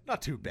 So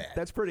not too bad.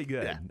 That's pretty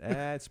good. Yeah.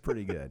 That's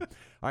pretty good. All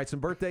right, some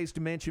birthdays to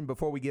mention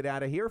before we get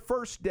out of here.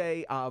 First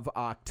day of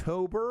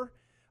October.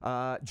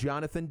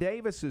 Jonathan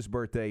Davis's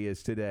birthday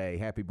is today.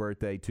 Happy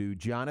birthday to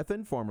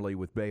Jonathan, formerly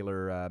with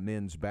Baylor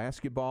men's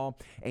basketball.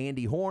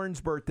 Andy Horn's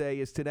birthday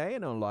is today. I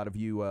know a lot of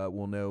you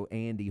will know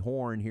Andy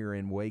Horn here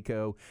in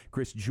Waco.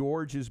 Chris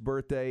George's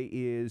birthday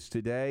is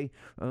today.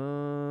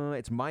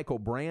 It's Michael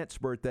Brandt's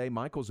birthday.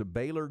 Michael's a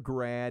Baylor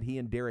grad. He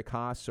and Derek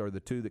Haas are the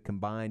two that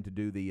combined to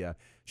do the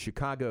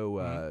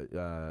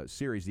Chicago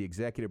series, the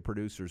executive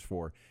producers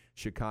for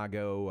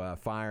Chicago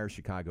Fire,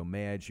 Chicago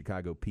Med,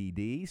 Chicago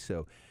PD.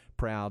 So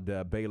proud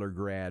Baylor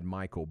grad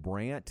Michael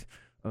Brandt.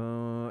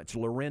 It's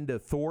Lorinda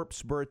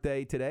Thorpe's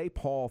birthday today.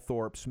 Paul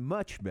Thorpe's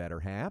much better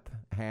half.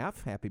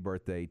 Happy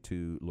birthday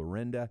to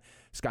Lorinda.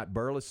 Scott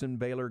Burleson,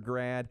 Baylor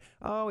grad.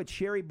 Oh, it's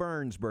Sherry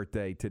Burns'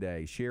 birthday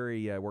today.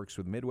 Sherry works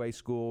with Midway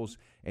Schools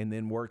and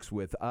then works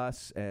with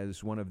us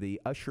as one of the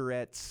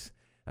usherettes.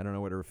 I don't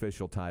know what her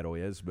official title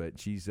is, but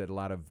she's at a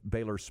lot of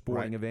Baylor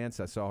sporting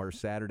events. I saw her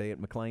Saturday at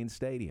McLean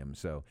Stadium.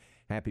 So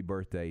happy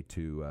birthday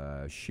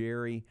to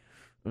Sherry.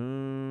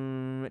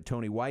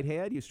 Tony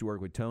Whitehead, used to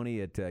work with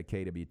Tony at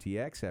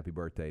KWTX. Happy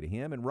birthday to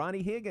him. And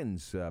Ronnie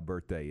Higgins'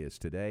 birthday is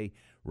today.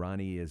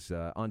 Ronnie is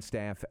on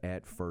staff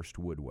at First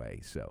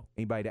Woodway. So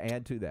anybody to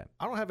add to that?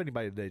 I don't have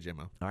anybody today,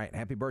 Jimmo. All right,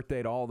 happy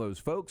birthday to all those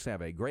folks.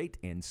 Have a great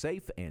and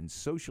safe and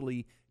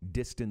socially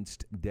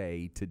distanced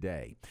day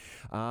today.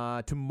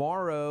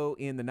 Tomorrow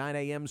in the 9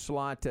 a.m.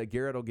 slot,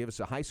 Garrett will give us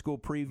a high school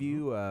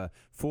preview,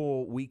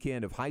 full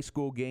weekend of high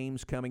school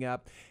games coming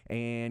up.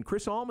 And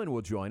Chris Allman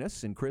will join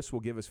us, and Chris will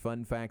give us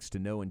fun facts to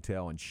know and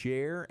tell and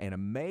share and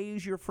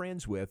amaze your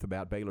friends with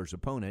about Baylor's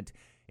opponent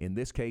In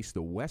this case,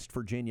 the West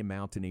Virginia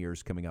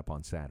Mountaineers coming up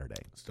on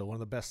Saturday. Still one of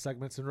the best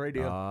segments in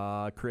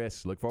radio.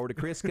 Chris. Look forward to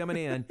Chris coming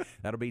in.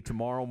 That'll be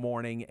tomorrow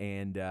morning.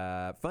 And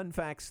fun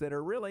facts that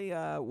are really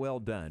well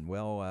done,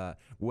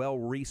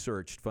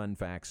 well-researched fun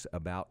facts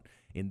about,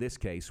 in this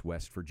case,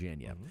 West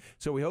Virginia.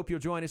 So we hope you'll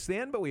join us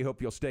then, but we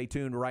hope you'll stay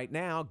tuned right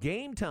now.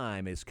 Game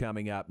time is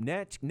coming up.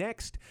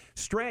 Next,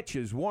 Stretch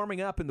is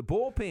warming up in the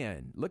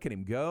bullpen. Look at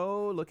him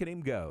go. Look at him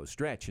go.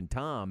 Stretch and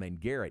Tom and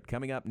Garrett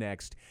coming up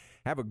next.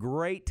 Have a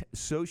great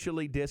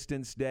socially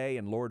distanced day,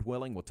 and Lord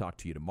willing, we'll talk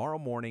to you tomorrow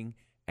morning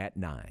at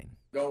 9.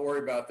 Don't worry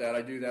about that.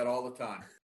 I do that all the time.